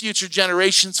to their future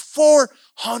generations,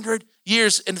 400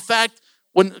 years. In fact,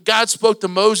 when God spoke to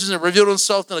Moses and revealed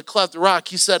himself in a cleft rock,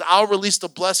 he said, I'll release the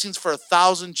blessings for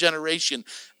 1,000 generations.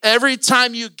 Every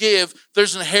time you give,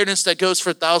 there's an inheritance that goes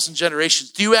for 1,000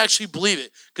 generations. Do you actually believe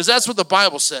it? Because that's what the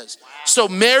Bible says. So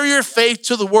marry your faith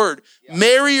to the word.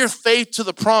 Marry your faith to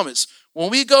the promise. When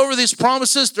we go over these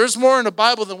promises, there's more in the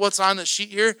Bible than what's on the sheet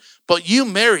here, but you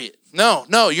marry it.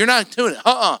 No, you're not doing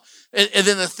it. And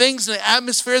then the things in the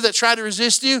atmosphere that try to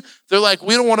resist you, they're like,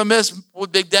 we don't want to mess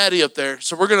with Big Daddy up there,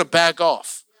 so we're going to back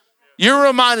off. You're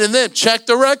reminding them, check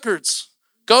the records.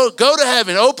 Go to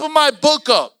heaven. Open my book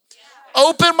up.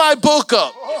 Open my book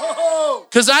up.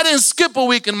 Because I didn't skip a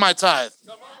week in my tithe.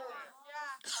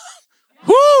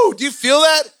 Woo! Do you feel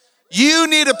that? You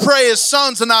need to pray as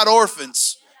sons and not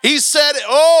orphans. He said,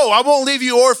 I won't leave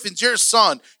you orphans. You're a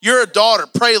son. You're a daughter.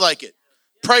 Pray like it.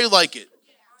 Pray like it.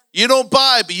 You don't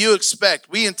buy, but you expect.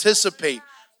 We anticipate.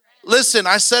 Listen,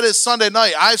 I said it Sunday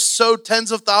night. I've sowed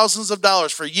tens of thousands of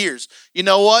dollars for years. You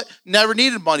know what? Never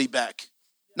needed money back.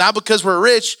 Not because we're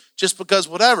rich, just because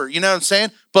whatever. You know what I'm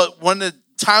saying? But when the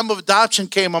time of adoption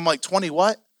came, I'm like, 20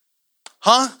 what?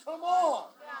 Huh? Come on.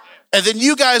 And then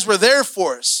you guys were there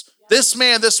for us. This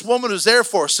man, this woman was there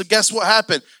for us. So guess what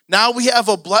happened? Now we have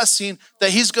a blessing that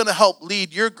he's going to help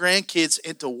lead your grandkids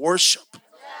into worship.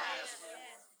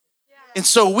 And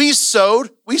so we sowed,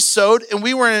 and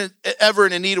we weren't ever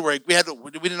in a need where we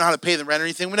didn't know how to pay the rent or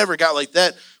anything. We never got like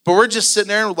that. But we're just sitting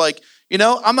there and we're like, You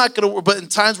know, I'm not going to, but in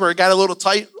times where it got a little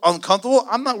tight, uncomfortable,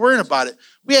 I'm not worrying about it.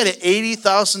 We had an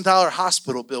 $80,000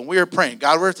 hospital bill, and we were praying,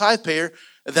 God, we're a tithe payer,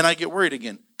 and then I get worried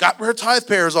again. God, we're a tithe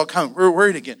payers all coming. We're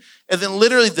worried again. And then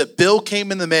literally the bill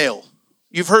came in the mail.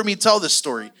 You've heard me tell this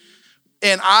story.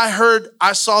 And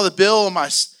I saw the bill, and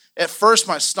at first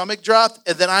my stomach dropped,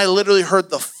 and then I literally heard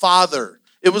the Father.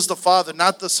 It was the Father,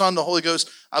 not the Son, the Holy Ghost.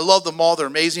 I love them all. They're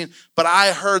amazing. But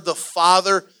I heard the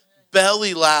Father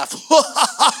belly laugh.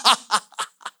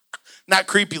 Not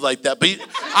creepy like that, but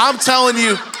I'm telling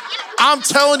you,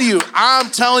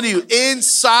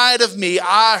 inside of me,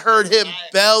 I heard him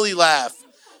belly laugh.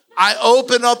 I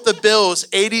opened up the bill, it was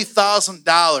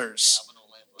 $80,000.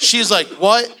 She's like,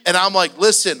 what? And I'm like,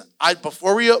 listen,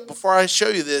 before I show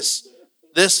you this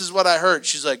is what I heard.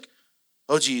 She's like,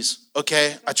 oh, geez,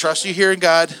 okay, I trust you here in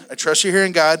God.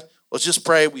 Let's just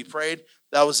pray. We prayed.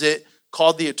 That was it.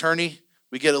 Called the attorney.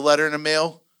 We get a letter in the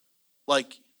mail.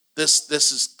 Like, this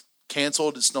is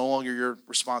canceled. It's no longer your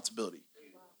responsibility.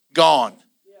 Gone.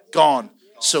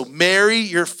 So marry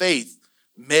your faith.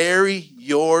 Marry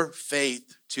your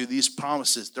faith to these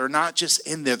promises. They're not just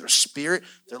in there. They're spirit,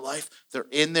 they're life. They're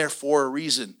in there for a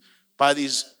reason. By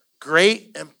these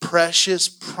great and precious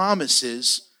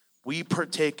promises, we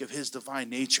partake of his divine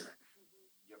nature.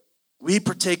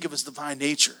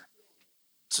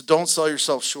 So don't sell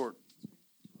yourself short.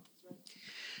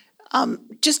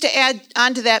 Just to add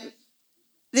on to that,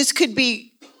 this could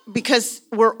be because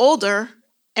we're older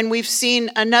and we've seen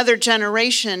another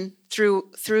generation through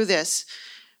this.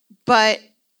 But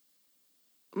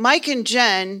Mike and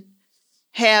Jen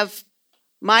have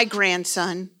my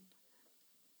grandson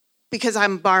because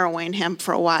I'm borrowing him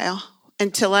for a while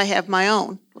until I have my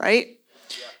own, right?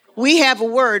 We have a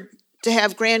word to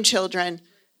have grandchildren,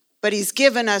 but he's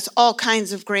given us all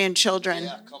kinds of grandchildren.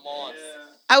 Yeah, come on.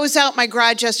 I was out in my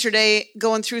garage yesterday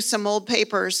going through some old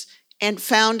papers and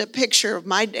found a picture of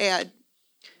my dad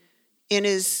in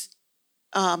his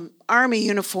army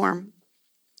uniform,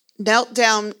 knelt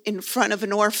down in front of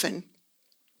an orphan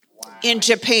in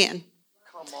Japan.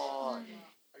 Come on.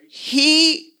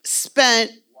 He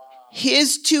spent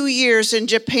his 2 years in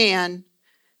Japan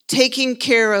taking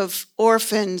care of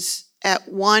orphans at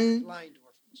one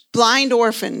blind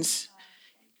orphans.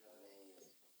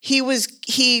 He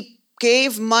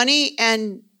gave money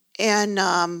and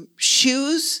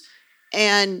shoes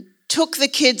and took the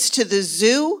kids to the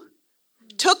zoo.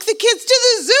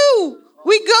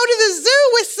 We go to the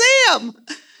zoo with Sam.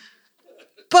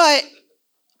 But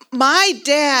my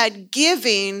dad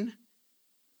giving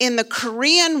in the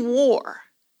Korean War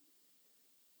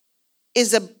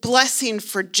is a blessing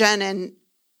for Jen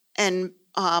and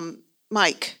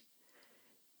Mike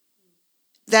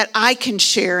that I can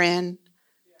share in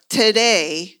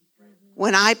today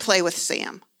when I play with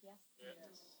Sam.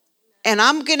 And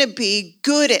I'm going to be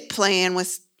good at playing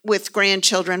with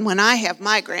grandchildren when I have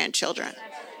my grandchildren.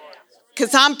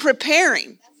 Because I'm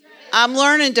preparing. I'm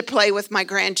learning to play with my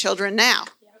grandchildren now.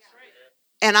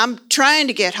 And I'm trying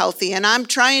to get healthy and I'm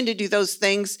trying to do those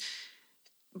things.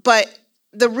 But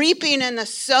the reaping and the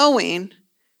sowing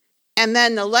and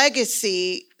then the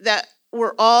legacy that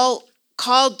we're all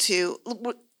called to,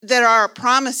 that are our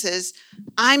promises,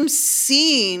 I'm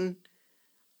seeing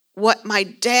what my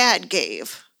dad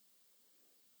gave.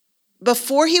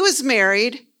 Before he was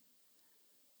married,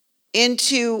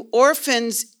 into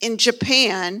orphans in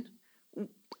Japan.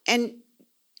 And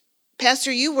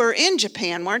Pastor, you were in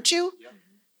Japan, weren't you? Yep.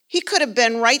 He could have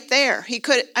been right there. It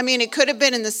could have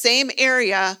been in the same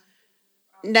area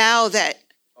now that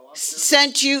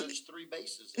sent you. There's 3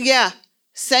 bases. Yeah,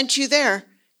 sent you there.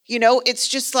 You know, it's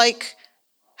just like,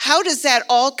 how does that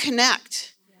all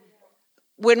connect?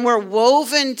 When we're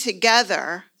woven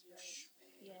together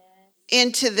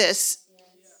into this,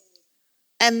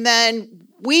 and then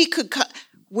we could,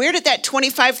 where did that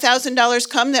 $25,000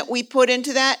 come that we put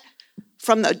into that?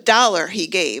 From the $1 he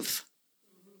gave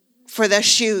for the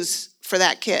shoes for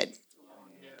that kid.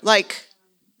 Like,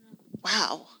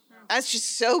 wow, that's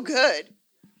just so good.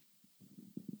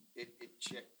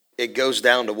 It goes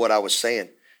down to what I was saying.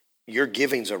 Your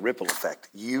giving's a ripple effect.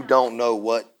 You don't know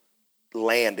what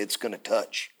land it's going to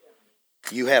touch.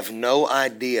 You have no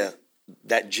idea.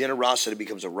 That generosity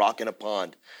becomes a rock in a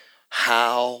pond,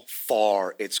 how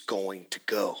far it's going to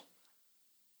go.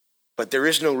 But there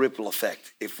is no ripple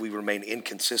effect if we remain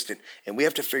inconsistent. And we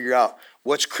have to figure out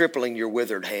what's crippling your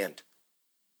withered hand.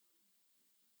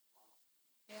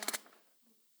 Yeah.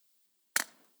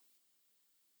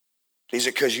 Is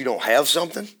it because you don't have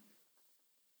something?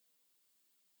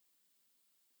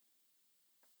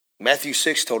 Matthew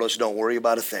 6 told us don't worry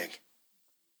about a thing.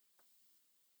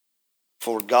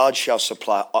 For God shall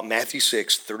supply, Matthew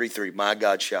 6:33, my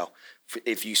God shall.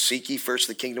 If you seek ye first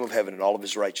the kingdom of heaven and all of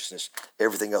his righteousness,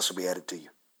 everything else will be added to you.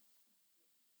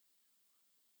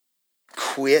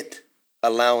 Quit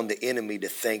allowing the enemy to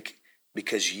think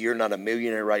because you're not a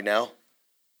millionaire right now.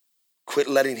 Quit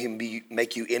letting him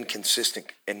make you inconsistent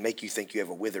and make you think you have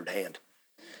a withered hand.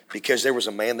 Because there was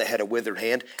a man that had a withered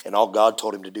hand, and all God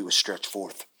told him to do was stretch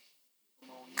forth.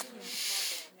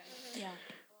 Yeah.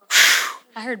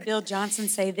 I heard Bill Johnson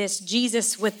say this.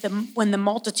 Jesus, when the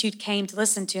multitude came to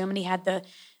listen to him, and he had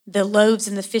the loaves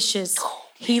and the fishes,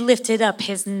 he lifted up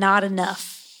his not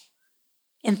enough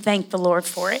and thanked the Lord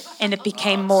for it, and it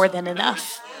became more than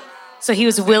enough. So he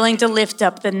was willing to lift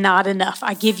up the not enough.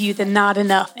 I give you the not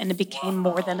enough, and it became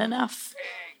more than enough.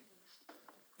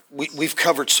 We've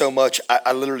covered so much.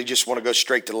 I literally just want to go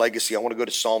straight to legacy. I want to go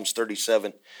to Psalms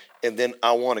 37, and then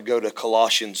I want to go to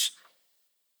Colossians.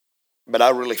 But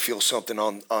I really feel something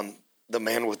on the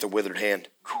man with the withered hand.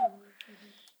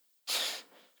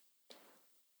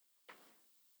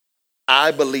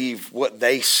 I believe what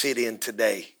they sit in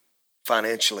today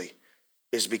financially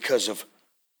is because of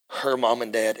her mom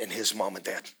and dad and his mom and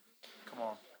dad. Come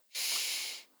on.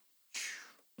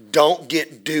 Don't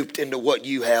get duped into what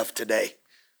you have today.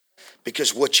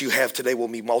 Because what you have today will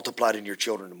be multiplied in your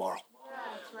children tomorrow.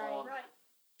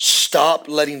 Stop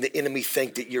letting the enemy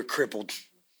think that you're crippled.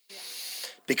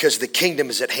 Because the kingdom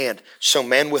is at hand. So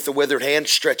man with the withered hand,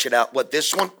 stretch it out. What,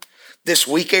 this one? This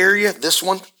weak area? This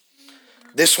one?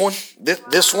 This one?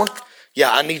 This one?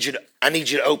 Yeah, I need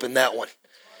you to open that one.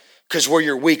 Because where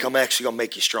you're weak, I'm actually going to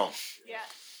make you strong.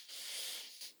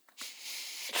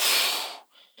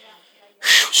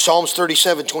 Psalms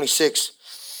 37:26.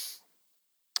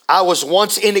 I was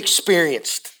once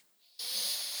inexperienced.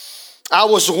 I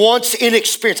was once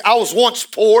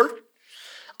poor.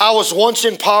 I was once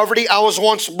in poverty. I was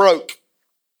once broke.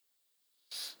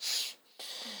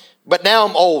 But now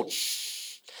I'm old.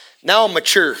 Now I'm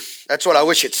mature. That's what I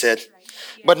wish it said.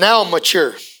 But now I'm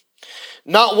mature.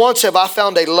 Not once have I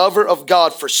found a lover of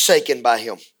God forsaken by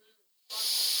him.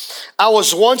 I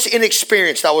was once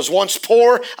inexperienced. I was once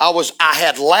poor. I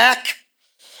had lack.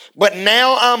 But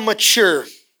now I'm mature.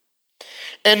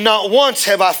 And not once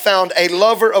have I found a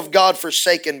lover of God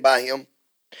forsaken by him,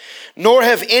 nor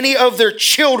have any of their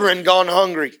children gone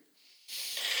hungry.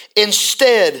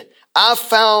 Instead, I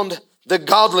found the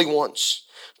godly ones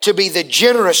to be the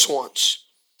generous ones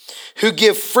who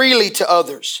give freely to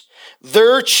others.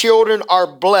 Their children are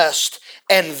blessed,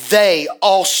 and they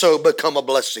also become a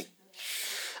blessing.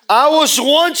 I was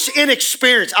once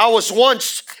inexperienced. I was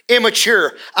once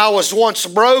immature. I was once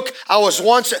broke.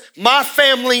 My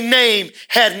family name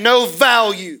had no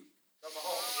value.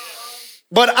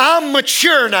 But I'm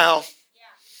mature now.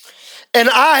 And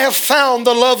I have found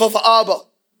the love of Abba.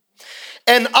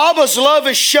 And Abba's love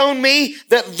has shown me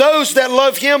that those that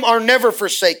love him are never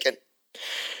forsaken.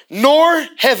 Nor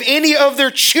have any of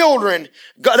their children.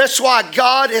 That's why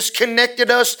God has connected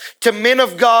us to men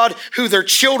of God who their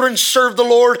children serve the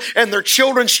Lord and their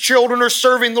children's children are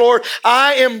serving the Lord.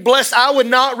 I am blessed. I would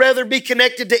not rather be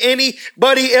connected to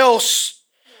anybody else.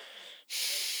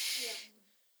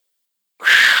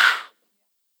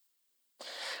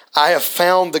 I have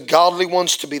found the godly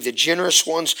ones to be the generous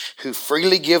ones who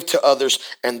freely give to others,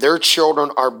 and their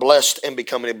children are blessed and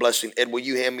becoming a blessing. Ed, will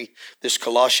you hand me this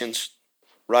Colossians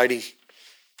writing?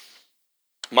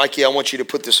 Mikey, I want you to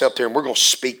put this up there, and we're going to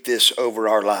speak this over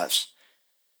our lives.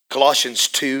 Colossians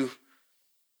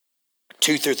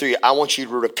 2:2-3. I want you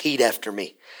to repeat after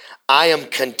me. I am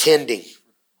contending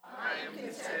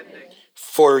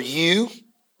for you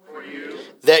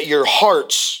that your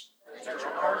hearts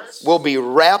will be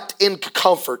wrapped in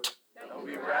comfort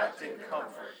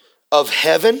of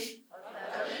heaven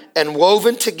and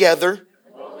woven together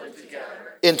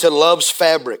into love's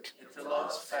fabric.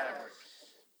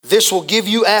 This will give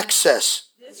you access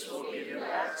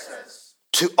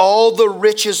to all the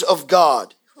riches of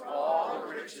God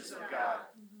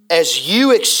as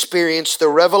you experience the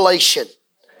revelation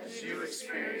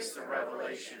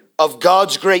of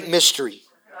God's great mystery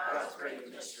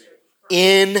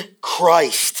in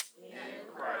Christ.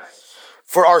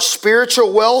 For our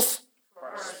spiritual wealth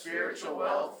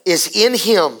is in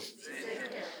him,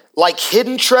 like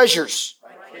hidden treasures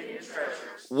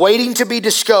waiting to be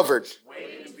discovered.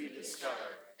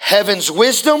 Heaven's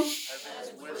wisdom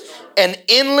and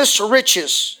endless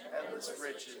riches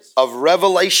of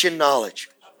revelation knowledge.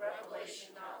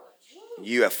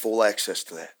 You have full access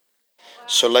to that.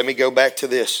 So let me go back to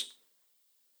this.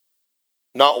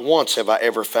 Not once have I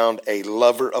ever found a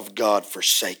lover of God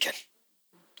forsaken,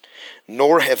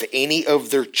 nor have any of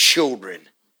their children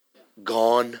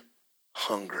gone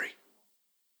hungry.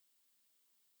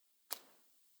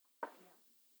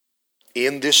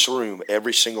 In this room,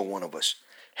 every single one of us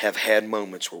have had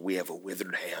moments where we have a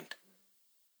withered hand.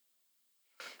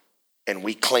 And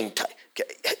we cling tight.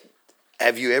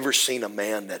 Have you ever seen a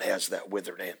man that has that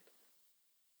withered hand?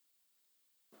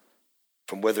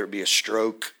 From whether it be a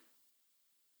stroke,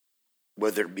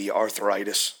 whether it be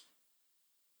arthritis,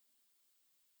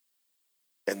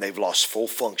 and they've lost full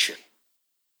function.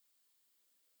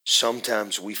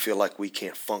 Sometimes we feel like we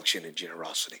can't function in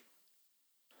generosity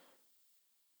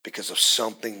because of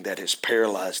something that has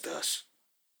paralyzed us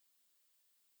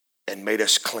and made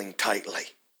us cling tightly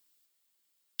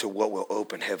to what will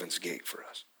open heaven's gate for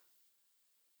us,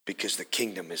 because the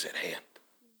kingdom is at hand.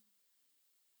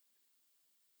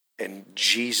 And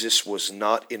Jesus was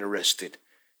not interested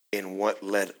in what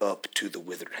led up to the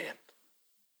withered hand.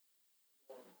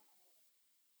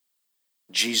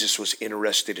 Jesus was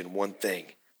interested in one thing,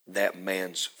 that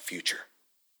man's future.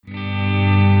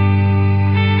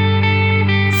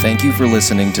 Thank you for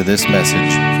listening to this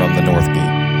message from the North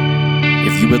Gate.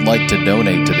 If you would like to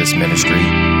donate to this ministry,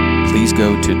 please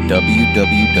go to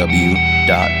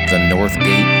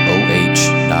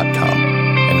www.thenorthgateoh.com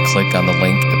and click on the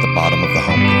link at the bottom of the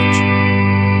homepage.